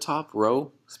correlation at the top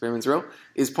row, Spearman's row,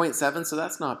 is 0.7, so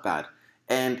that's not bad.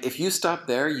 And if you stop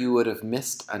there, you would have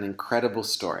missed an incredible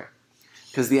story,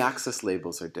 because the axis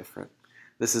labels are different.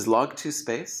 This is log2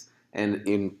 space, and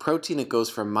in protein it goes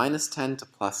from -10 to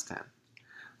 +10.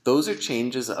 Those are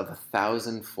changes of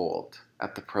 1,000-fold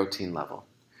at the protein level.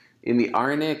 In the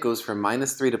RNA, it goes from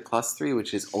 -3 to +3,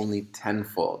 which is only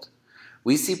 10-fold.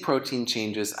 We see protein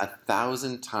changes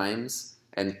 1,000 times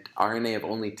and RNA of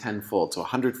only 10-fold, so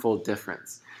 100-fold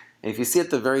difference. And if you see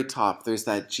at the very top, there's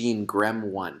that gene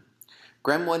GREM1.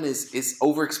 GREM1 is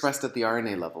overexpressed at the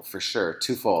RNA level, for sure,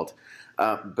 2-fold.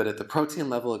 But at the protein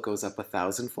level, it goes up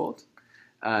 1,000-fold.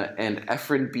 And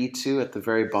Ephrin B2 at the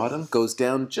very bottom goes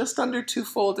down just under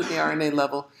 2-fold in the RNA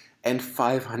level and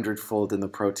 500-fold in the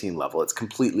protein level. It's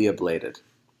completely ablated.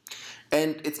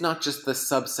 And it's not just the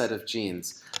subset of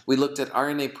genes. We looked at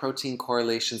RNA-protein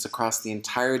correlations across the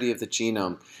entirety of the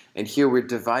genome, and here we're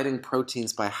dividing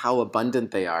proteins by how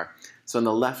abundant they are. So on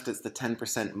the left, it's the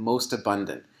 10% most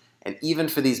abundant. And even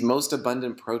for these most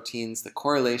abundant proteins, the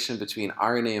correlation between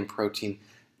RNA and protein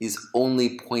is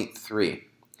only 0.3.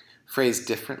 Phrased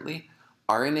differently,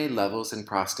 RNA levels in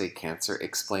prostate cancer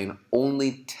explain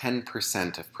only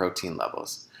 10% of protein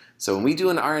levels. So when we do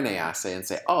an RNA assay and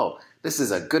say, oh, this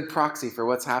is a good proxy for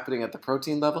what's happening at the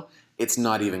protein level, it's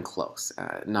not even close,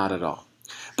 not at all.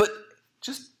 But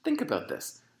just think about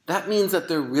this. That means that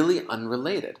they're really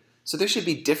unrelated. So there should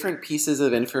be different pieces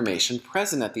of information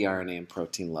present at the RNA and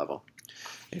protein level.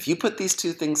 If you put these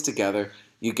two things together,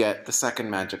 you get the second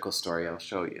magical story I'll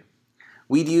show you.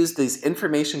 We'd use these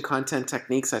information content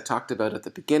techniques I talked about at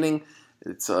the beginning.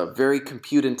 It's a very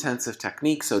compute-intensive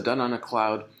technique, so done on a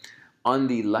cloud. On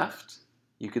the left,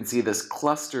 you can see this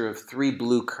cluster of 3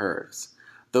 blue curves.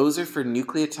 Those are for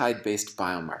nucleotide-based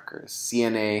biomarkers,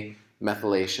 CNA,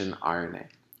 methylation, RNA.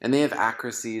 And they have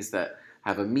accuracies that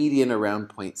have a median around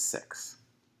 0.6.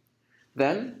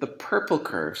 Then the purple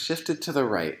curve shifted to the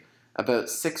right, about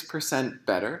 6%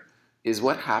 better, is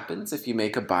what happens if you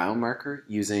make a biomarker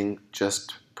using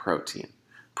just protein.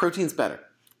 Protein's better,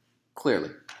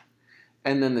 clearly.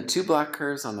 And then the 2 black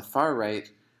curves on the far right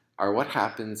are what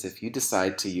happens if you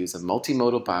decide to use a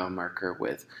multimodal biomarker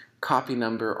with copy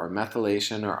number or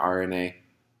methylation or RNA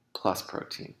plus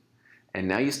protein. And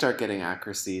now you start getting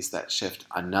accuracies that shift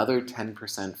another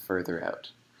 10% further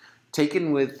out.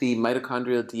 Taken with the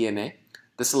mitochondrial DNA,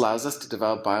 this allows us to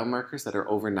develop biomarkers that are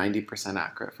over 90%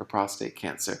 accurate for prostate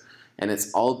cancer, and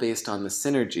it's all based on the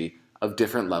synergy of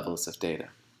different levels of data.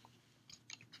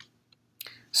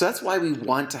 So that's why we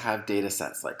want to have data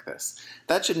sets like this.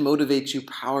 That should motivate you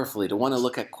powerfully to want to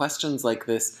look at questions like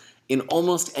this in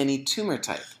almost any tumor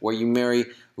type, where you marry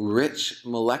rich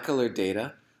molecular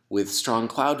data with strong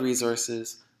cloud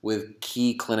resources, with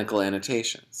key clinical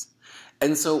annotations.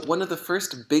 And so one of the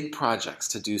first big projects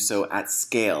to do so at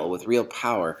scale with real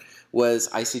power was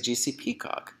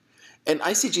ICGC-PCOG. And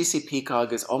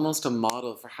ICGC-PCOG is almost a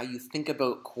model for how you think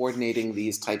about coordinating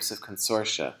these types of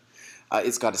consortia.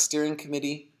 It's got a steering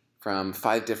committee from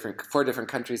four different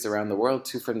countries around the world,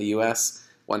 2 from the US,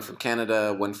 1 from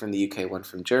Canada, 1 from the UK, 1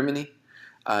 from Germany.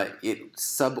 It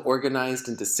sub-organized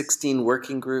into 16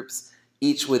 working groups,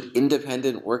 each with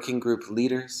independent working group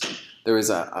leaders. There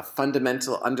was a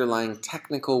fundamental underlying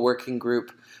technical working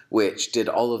group which did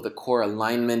all of the core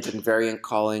alignment and variant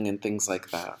calling and things like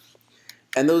that.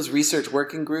 And those research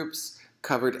working groups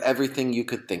covered everything you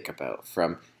could think about,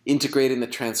 from integrating the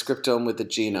transcriptome with the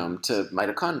genome to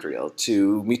mitochondrial,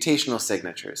 to mutational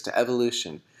signatures, to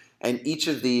evolution. And each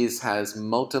of these has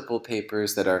multiple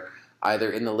papers that are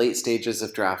either in the late stages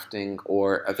of drafting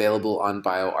or available on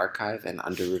bioRxiv and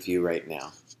under review right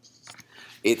now.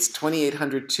 It's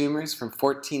 2,800 tumors from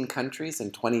 14 countries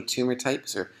and 20 tumor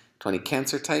types, or 20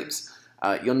 cancer types.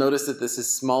 You'll notice that this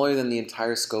is smaller than the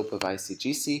entire scope of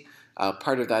ICGC.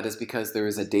 Part of that is because there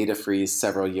was a data freeze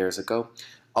several years ago.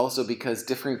 Also because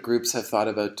different groups have thought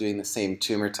about doing the same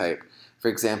tumor type. For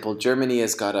example, Germany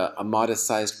has got a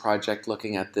modest-sized project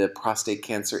looking at the prostate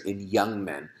cancer in young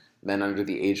men under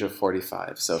the age of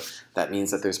 45. So that means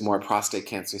that there's more prostate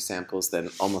cancer samples than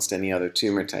almost any other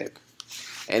tumor type.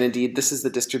 And indeed, this is the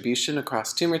distribution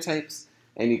across tumor types.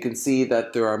 And you can see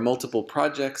that there are multiple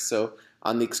projects. So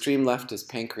on the extreme left is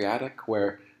pancreatic,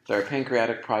 where there are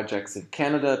pancreatic projects in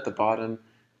Canada at the bottom,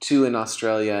 2 in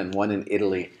Australia, and 1 in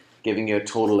Italy, giving you a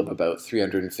total of about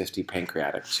 350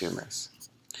 pancreatic tumors.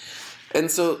 And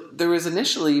so there was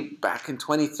initially, back in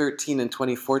 2013 and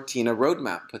 2014, a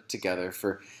roadmap put together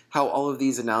for how all of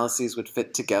these analyses would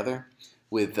fit together,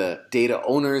 with the data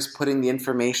owners putting the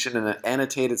information in an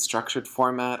annotated, structured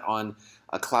format on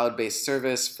a cloud-based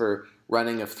service for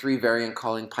running of 3 variant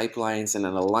calling pipelines and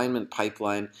an alignment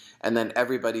pipeline, and then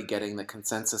everybody getting the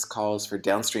consensus calls for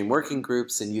downstream working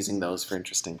groups and using those for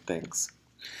interesting things.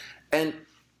 And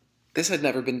this had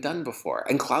never been done before,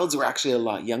 and clouds were actually a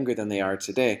lot younger than they are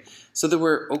today, so there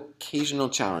were occasional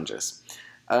challenges.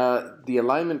 The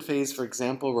alignment phase, for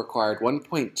example, required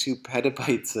 1.2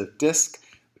 petabytes of disk,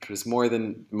 which was more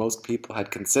than most people had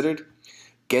considered.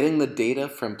 Getting the data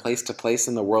from place to place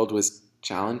in the world was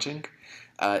challenging,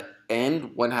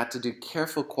 and one had to do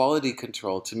careful quality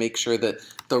control to make sure that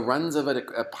the runs of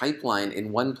a pipeline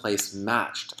in one place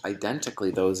matched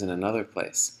identically those in another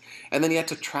place. And then you had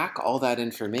to track all that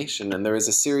information, and there was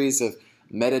a series of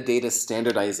metadata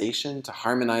standardization to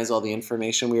harmonize all the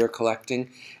information we were collecting,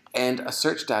 and a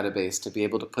search database to be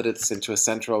able to put this into a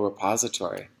central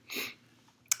repository.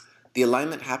 The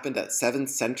alignment happened at 7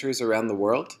 centers around the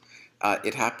world.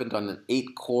 It happened on an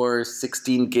 8-core,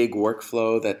 16-gig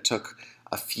workflow that took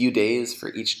a few days for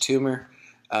each tumor,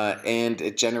 and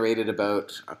it generated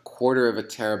about 1/4 of a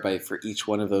terabyte for each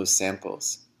one of those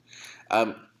samples.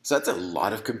 So that's a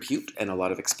lot of compute and a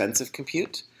lot of expensive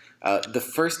compute. The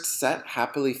first set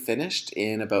happily finished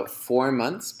in about 4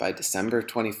 months by December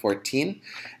 2014,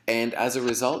 and as a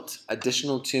result,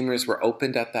 additional tumors were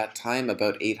opened at that time,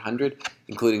 about 800,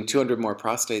 including 200 more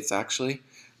prostates actually.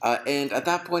 And at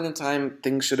that point in time,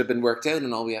 things should have been worked out,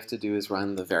 and all we have to do is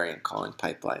run the variant calling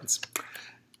pipelines.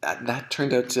 That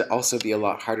turned out to also be a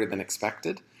lot harder than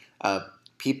expected.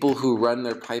 People who run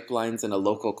their pipelines in a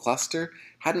local cluster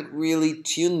hadn't really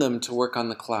tuned them to work on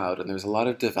the cloud, and there was a lot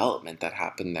of development that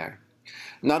happened there.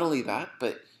 Not only that,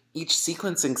 but each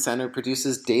sequencing center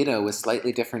produces data with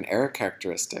slightly different error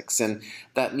characteristics, and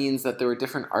that means that there were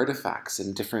different artifacts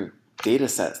and different data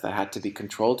sets that had to be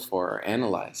controlled for or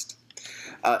analyzed.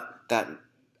 That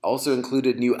also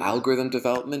included new algorithm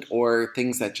development or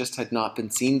things that just had not been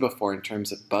seen before in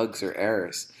terms of bugs or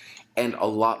errors, and a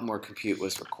lot more compute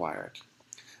was required.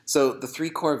 So the 3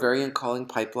 core variant calling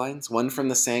pipelines, one from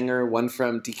the Sanger, one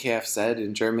from DKFZ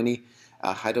in Germany,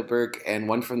 Heidelberg, and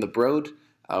one from the Broad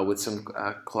with some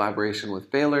collaboration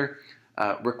with Baylor,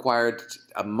 required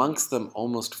amongst them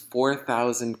almost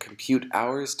 4,000 compute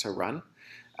hours to run.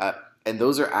 And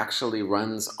those are actually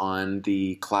runs on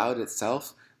the cloud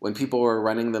itself, When people were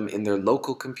running them in their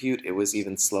local compute, it was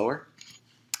even slower.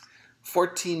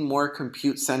 14 more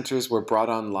compute centers were brought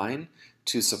online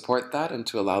to support that and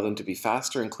to allow them to be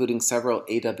faster, including several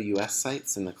AWS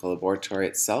sites in the Collaboratory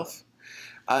itself.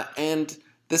 And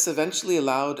this eventually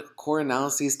allowed core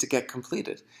analyses to get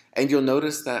completed. And you'll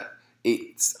notice that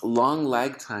it's long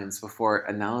lag times before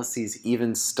analyses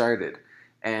even started.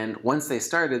 And once they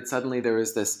started, suddenly there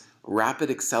was this rapid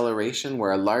acceleration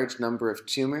where a large number of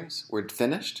tumors were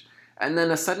finished, and then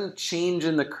a sudden change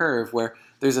in the curve where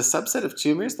there's a subset of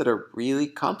tumors that are really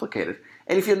complicated.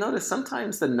 And if you'll notice,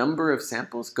 sometimes the number of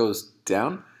samples goes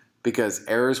down because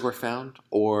errors were found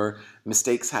or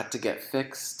mistakes had to get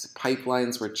fixed,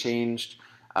 pipelines were changed,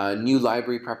 new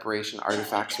library preparation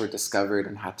artifacts were discovered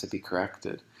and had to be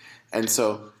corrected. And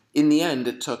so in the end,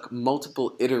 it took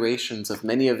multiple iterations of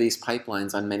many of these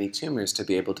pipelines on many tumors to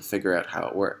be able to figure out how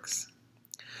it works.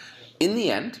 In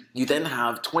the end, you then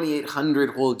have 2,800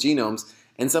 whole genomes,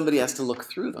 and somebody has to look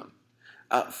through them.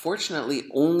 Fortunately,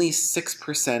 only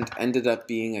 6% ended up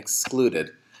being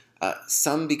excluded,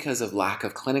 some because of lack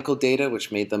of clinical data,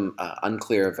 which made them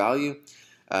unclear of value,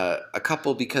 a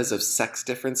couple because of sex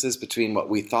differences between what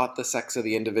we thought the sex of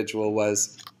the individual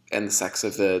was and the sex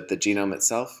of the genome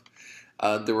itself.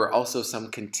 There were also some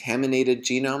contaminated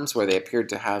genomes where they appeared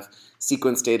to have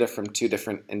sequence data from 2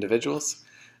 different individuals,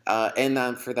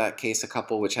 and for that case, a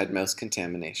couple which had mouse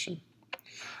contamination.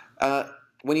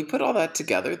 When you put all that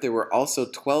together, there were also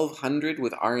 1,200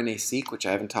 with RNA-seq, which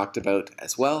I haven't talked about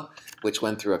as well, which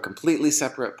went through a completely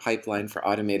separate pipeline for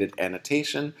automated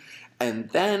annotation,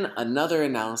 and then another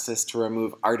analysis to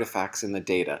remove artifacts in the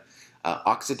data.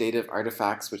 Oxidative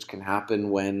artifacts, which can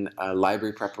happen when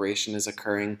library preparation is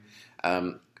occurring,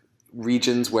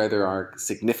 regions where there are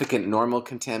significant normal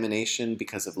contamination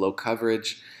because of low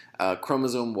coverage,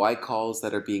 chromosome Y calls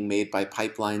that are being made by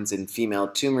pipelines in female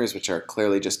tumors, which are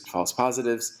clearly just false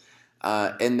positives,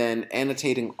 and then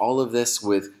annotating all of this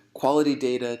with quality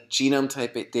data, genome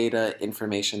type data,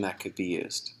 information that could be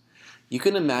used. You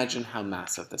can imagine how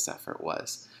massive this effort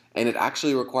was, and it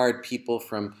actually required people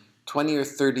from 20 or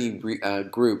 30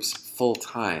 groups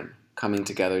full-time coming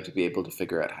together to be able to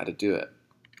figure out how to do it.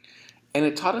 And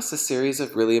it taught us a series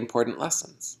of really important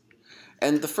lessons.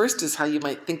 And the first is how you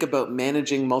might think about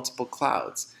managing multiple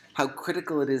clouds, how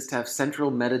critical it is to have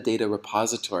central metadata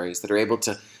repositories that are able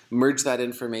to merge that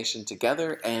information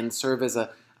together and serve as a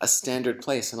standard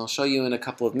place. And I'll show you in a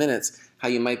couple of minutes how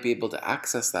you might be able to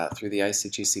access that through the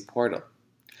ICGC portal.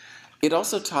 It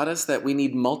also taught us that we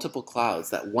need multiple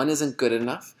clouds, that one isn't good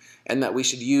enough, and that we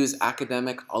should use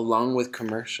academic along with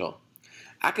commercial.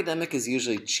 Academic is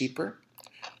usually cheaper,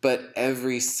 but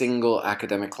every single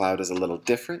academic cloud is a little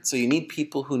different, so you need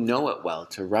people who know it well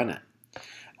to run it.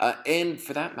 And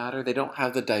for that matter, they don't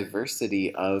have the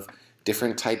diversity of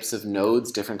different types of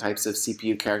nodes, different types of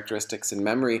CPU characteristics and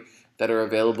memory that are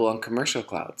available on commercial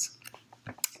clouds.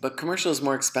 But commercial is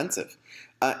more expensive.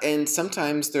 And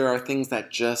sometimes there are things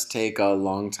that just take a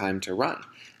long time to run.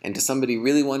 And does somebody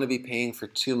really want to be paying for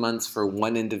 2 months for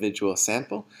one individual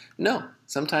sample? No.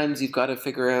 Sometimes you've got to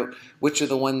figure out which are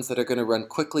the ones that are going to run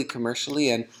quickly commercially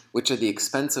and which are the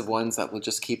expensive ones that will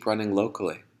just keep running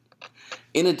locally.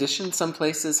 In addition, some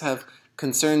places have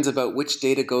concerns about which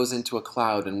data goes into a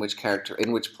cloud and which character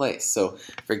in which place. So,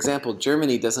 for example,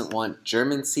 Germany doesn't want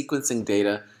German sequencing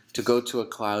data to go to a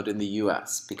cloud in the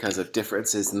US because of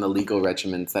differences in the legal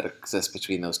regimens that exist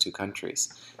between those 2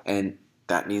 countries. And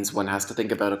that means one has to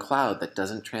think about a cloud that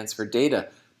doesn't transfer data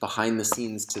behind the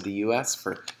scenes to the US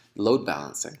for load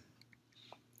balancing.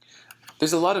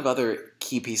 There's a lot of other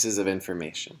key pieces of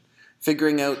information.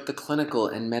 Figuring out the clinical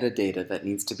and metadata that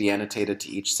needs to be annotated to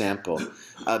each sample.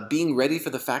 Being ready for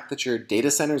the fact that your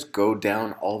data centers go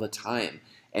down all the time.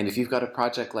 And if you've got a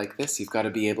project like this, you've got to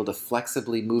be able to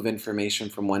flexibly move information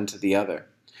from one to the other.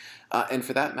 And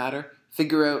for that matter,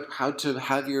 figure out how to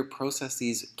have your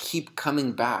processes keep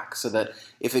coming back so that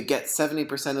if it gets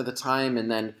 70% of the time and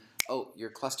then, oh, your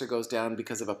cluster goes down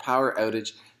because of a power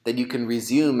outage, then you can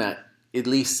resume at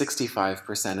least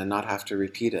 65% and not have to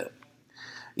repeat it.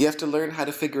 You have to learn how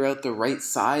to figure out the right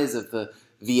size of the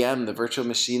VM, the virtual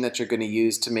machine that you're going to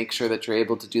use to make sure that you're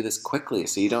able to do this quickly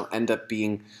so you don't end up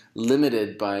being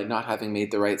limited by not having made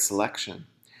the right selection.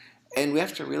 And we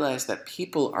have to realize that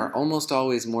people are almost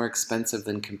always more expensive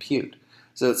than compute.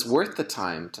 So it's worth the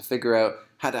time to figure out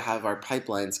how to have our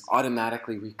pipelines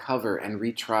automatically recover and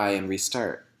retry and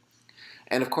restart.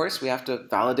 And of course, we have to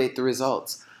validate the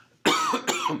results.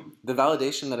 The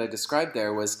validation that I described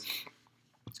there was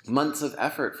months of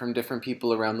effort from different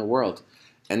people around the world.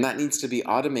 And that needs to be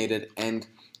automated and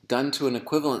done to an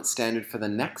equivalent standard for the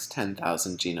next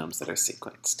 10,000 genomes that are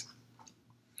sequenced.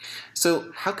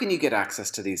 So how can you get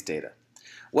access to these data?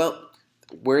 Well,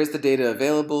 where is the data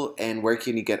available and where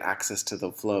can you get access to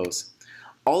the flows?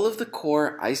 All of the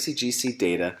core ICGC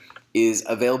data is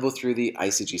available through the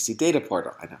ICGC data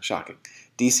portal. I know, shocking.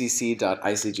 dcc.icgc.org,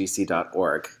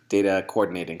 Data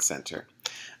Coordinating Center.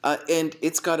 And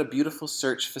it's got a beautiful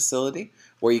search facility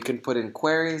where you can put in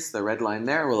queries. The red line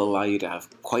there will allow you to have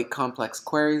quite complex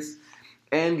queries.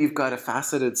 And you've got a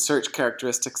faceted search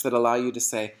characteristics that allow you to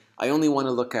say, I only want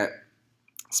to look at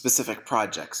specific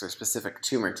projects or specific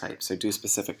tumor types or do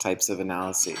specific types of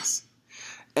analyses.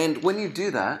 And when you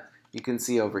do that, you can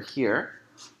see over here,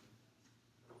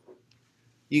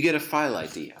 you get a file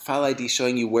ID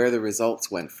showing you where the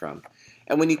results went from.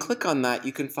 And when you click on that,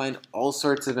 you can find all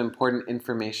sorts of important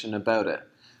information about it.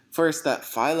 First, that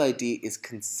file ID is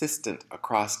consistent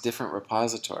across different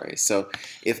repositories. So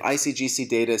if ICGC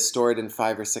data is stored in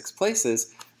 5 or 6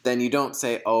 places, then you don't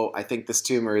say, oh, I think this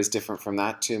tumor is different from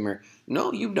that tumor.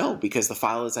 No, you know, because the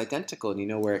file is identical and you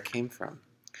know where it came from.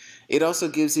 It also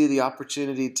gives you the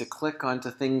opportunity to click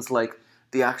onto things like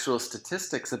the actual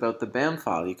statistics about the BAM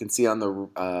file. You can see on the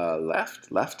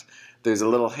left, there's a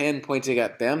little hand pointing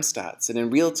at BAM stats. And in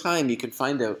real time, you can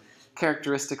find out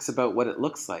characteristics about what it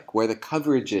looks like, where the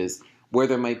coverage is, where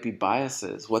there might be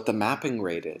biases, what the mapping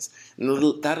rate is.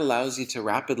 And that allows you to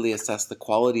rapidly assess the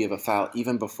quality of a file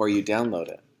even before you download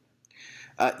it.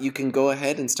 You can go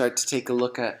ahead and start to take a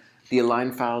look at the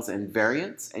aligned files and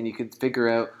variants, and you can figure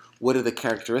out what are the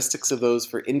characteristics of those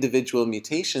for individual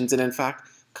mutations, and in fact,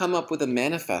 come up with a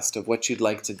manifest of what you'd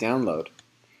like to download.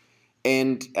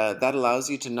 And that allows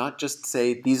you to not just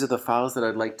say, these are the files that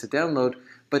I'd like to download,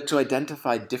 but to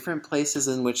identify different places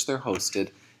in which they're hosted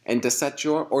and to set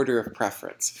your order of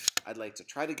preference. I'd like to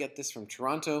try to get this from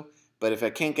Toronto, but if I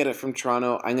can't get it from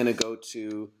Toronto, I'm going to go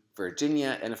to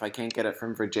Virginia, and if I can't get it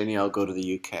from Virginia, I'll go to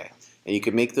the UK. And you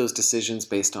can make those decisions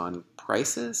based on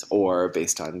prices or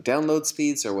based on download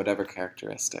speeds or whatever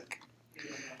characteristic.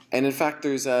 And in fact,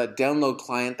 there's a download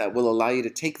client that will allow you to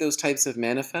take those types of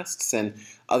manifests and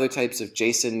other types of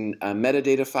JSON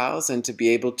metadata files and to be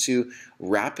able to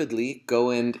rapidly go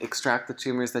and extract the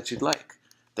tumors that you'd like.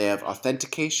 They have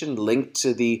authentication linked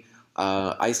to the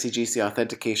ICGC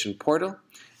authentication portal,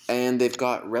 and they've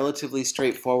got relatively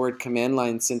straightforward command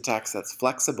line syntax that's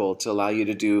flexible to allow you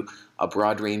to do a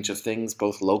broad range of things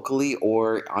both locally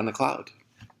or on the cloud.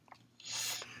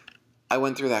 I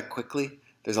went through that quickly.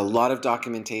 There's a lot of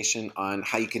documentation on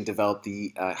how you can develop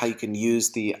how you can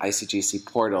use the ICGC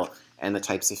portal and the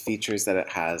types of features that it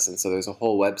has. And so there's a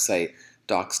whole website,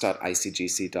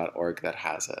 docs.icgc.org, that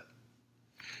has it.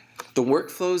 The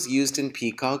workflows used in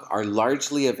PCOG are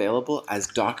largely available as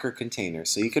Docker containers,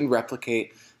 so you can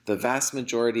replicate the vast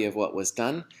majority of what was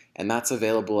done, and that's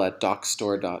available at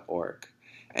docstore.org.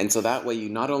 And so that way you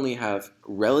not only have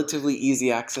relatively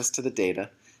easy access to the data,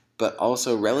 but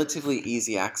also relatively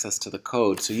easy access to the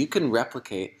code, so you can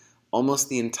replicate almost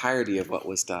the entirety of what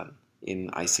was done in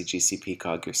ICGC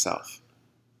PCOG yourself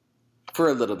for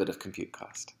a little bit of compute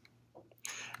cost.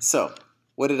 So,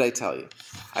 what did I tell you?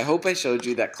 I hope I showed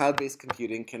you that cloud-based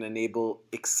computing can enable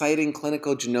exciting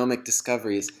clinical genomic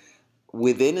discoveries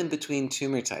within and between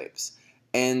tumor types,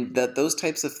 and that those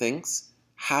types of things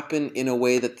happen in a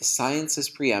way that the science is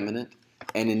preeminent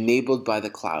and enabled by the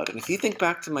cloud. And if you think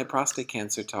back to my prostate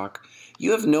cancer talk,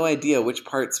 you have no idea which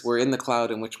parts were in the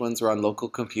cloud and which ones were on local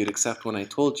compute except when I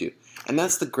told you. And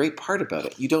that's the great part about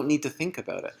it. You don't need to think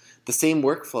about it. The same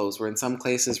workflows were in some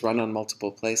places run on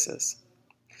multiple places.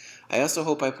 I also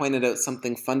hope I pointed out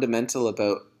something fundamental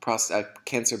about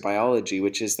cancer biology,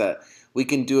 which is that we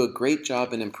can do a great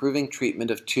job in improving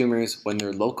treatment of tumors when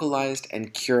they're localized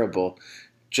and curable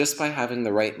just by having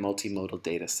the right multimodal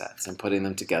data sets and putting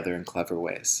them together in clever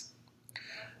ways.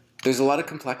 There's a lot of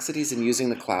complexities in using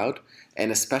the cloud,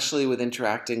 and especially with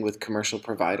interacting with commercial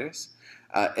providers.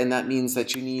 And that means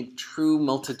that you need true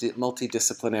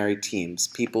multidisciplinary teams,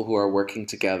 people who are working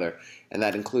together. And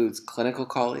that includes clinical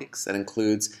colleagues, that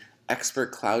includes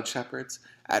expert cloud shepherds.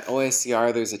 At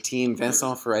OICR, there's a team,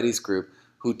 Vincent Ferretti's group,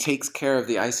 who takes care of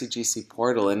the ICGC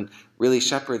portal and really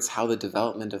shepherds how the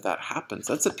development of that happens.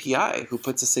 That's a PI who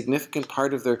puts a significant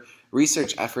part of their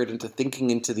research effort into thinking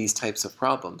into these types of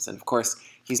problems. And of course,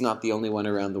 he's not the only one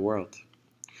around the world.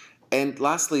 And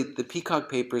lastly, the PCOG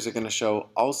papers are going to show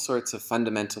all sorts of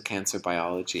fundamental cancer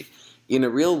biology. In a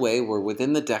real way, we're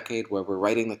within the decade where we're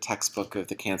writing the textbook of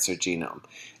the cancer genome.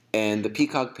 And the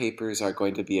PCOG papers are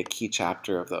going to be a key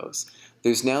chapter of those.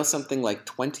 There's now something like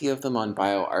 20 of them on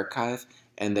bioRxiv,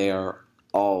 and they are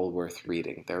all worth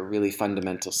reading. They're really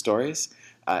fundamental stories,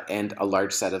 and a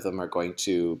large set of them are going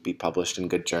to be published in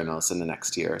good journals in the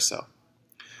next year or so.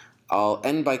 I'll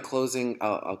end by closing.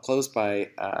 I'll close by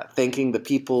thanking the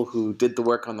people who did the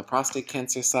work on the prostate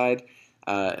cancer side.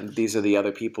 And these are the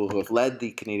other people who have led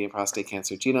the Canadian Prostate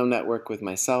Cancer Genome Network with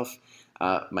myself,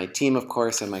 my team, of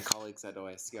course, and my colleagues at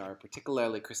OICR,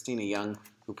 particularly Christina Young,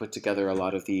 who put together a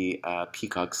lot of the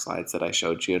PCOG slides that I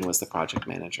showed you and was the project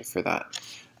manager for that.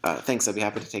 Thanks. I'd be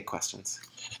happy to take questions.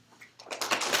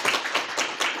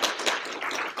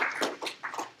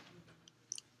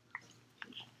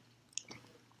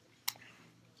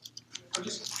 I'm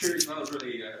just curious, that was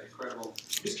really incredible.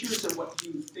 I'm just curious on what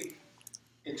you think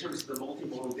in terms of the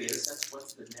multimodal data sets.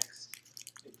 What's the next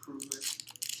improvement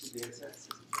to data sets? Is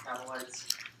it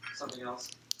metabolites, something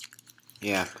else?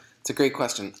 Yeah, it's a great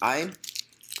question. I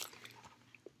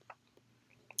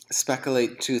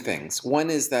speculate two things. One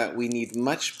is that we need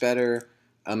much better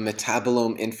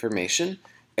metabolome information,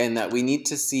 and that we need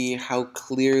to see how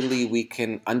clearly we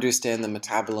can understand the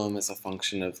metabolome as a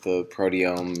function of the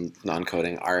proteome,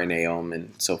 non-coding RNAome,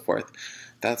 and so forth.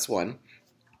 That's one.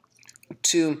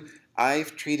 Two,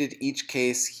 I've treated each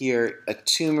case here, a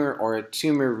tumor or a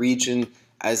tumor region,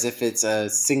 as if it's a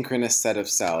synchronous set of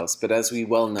cells. But as we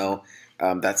well know,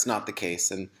 that's not the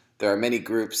case. And there are many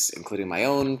groups, including my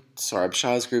own, Saurabh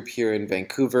Shah's group here in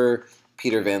Vancouver,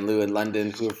 Peter Van Loo in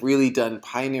London, who have really done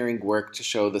pioneering work to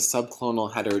show the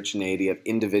subclonal heterogeneity of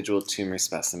individual tumor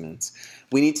specimens.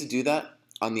 We need to do that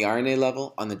on the RNA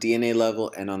level, on the DNA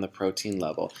level, and on the protein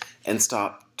level, and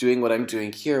stop doing what I'm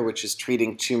doing here, which is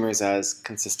treating tumors as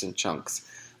consistent chunks.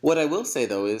 What I will say,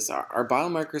 though, is our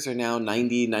biomarkers are now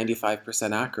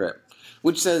 90–95% accurate,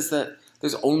 which says that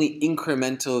there's only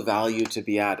incremental value to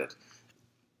be added.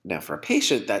 Now, for a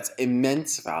patient, that's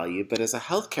immense value, but as a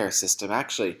healthcare system,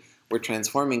 actually, we're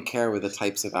transforming care with the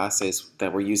types of assays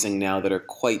that we're using now that are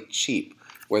quite cheap,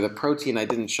 where the protein I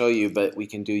didn't show you, but we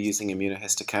can do using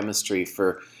immunohistochemistry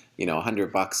for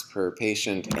 $100 per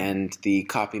patient, and the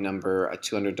copy number a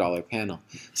 $200 panel.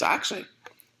 So actually,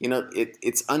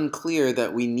 it's unclear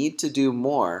that we need to do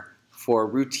more for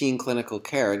routine clinical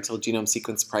care until genome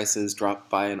sequence prices drop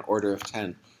by an order of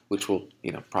 10, which will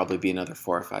probably be another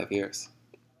 4 or 5 years.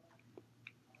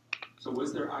 So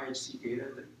was there IHC data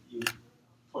that you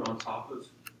put on top of?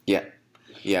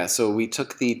 Yeah, so we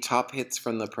took the top hits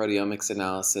from the proteomics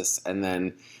analysis and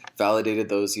then validated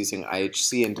those using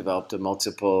IHC and developed a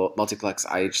multiplex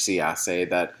IHC assay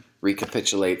that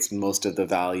recapitulates most of the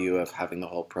value of having the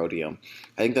whole proteome.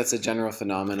 I think that's a general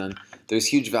phenomenon. There's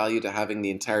huge value to having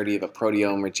the entirety of a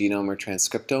proteome or genome or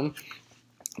transcriptome,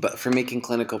 but for making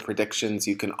clinical predictions,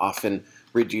 you can often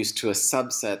reduce to a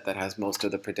subset that has most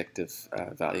of the predictive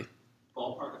value.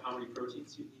 Ballpark of how many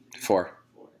proteins you need? 4.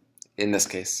 In this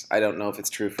case. I don't know if it's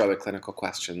true for other clinical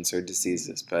questions or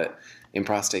diseases, but in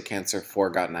prostate cancer, 4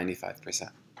 got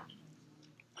 95%.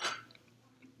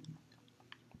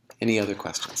 Any other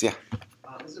questions? Yeah?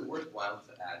 Is it worthwhile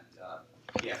to add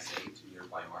PSA to your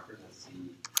biomarkers and see?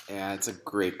 Yeah, it's a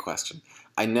great question.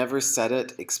 I never said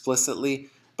it explicitly,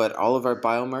 but all of our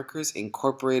biomarkers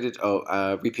incorporated...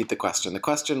 repeat the question. The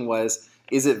question was,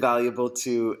 is it valuable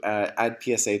to add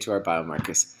PSA to our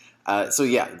biomarkers? So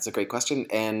yeah, it's a great question,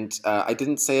 and I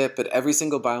didn't say it, but every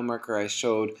single biomarker I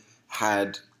showed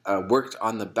had worked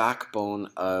on the backbone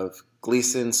of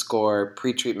Gleason score,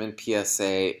 pretreatment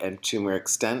PSA, and tumor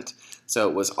extent, so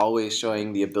it was always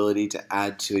showing the ability to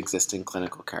add to existing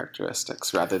clinical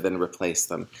characteristics rather than replace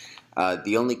them.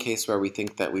 The only case where we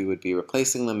think that we would be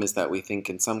replacing them is that we think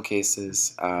in some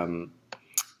cases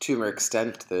tumor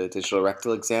extent, the digital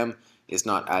rectal exam, is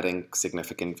not adding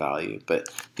significant value, but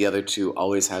the other two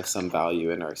always have some value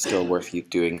and are still worth you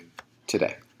doing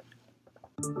today.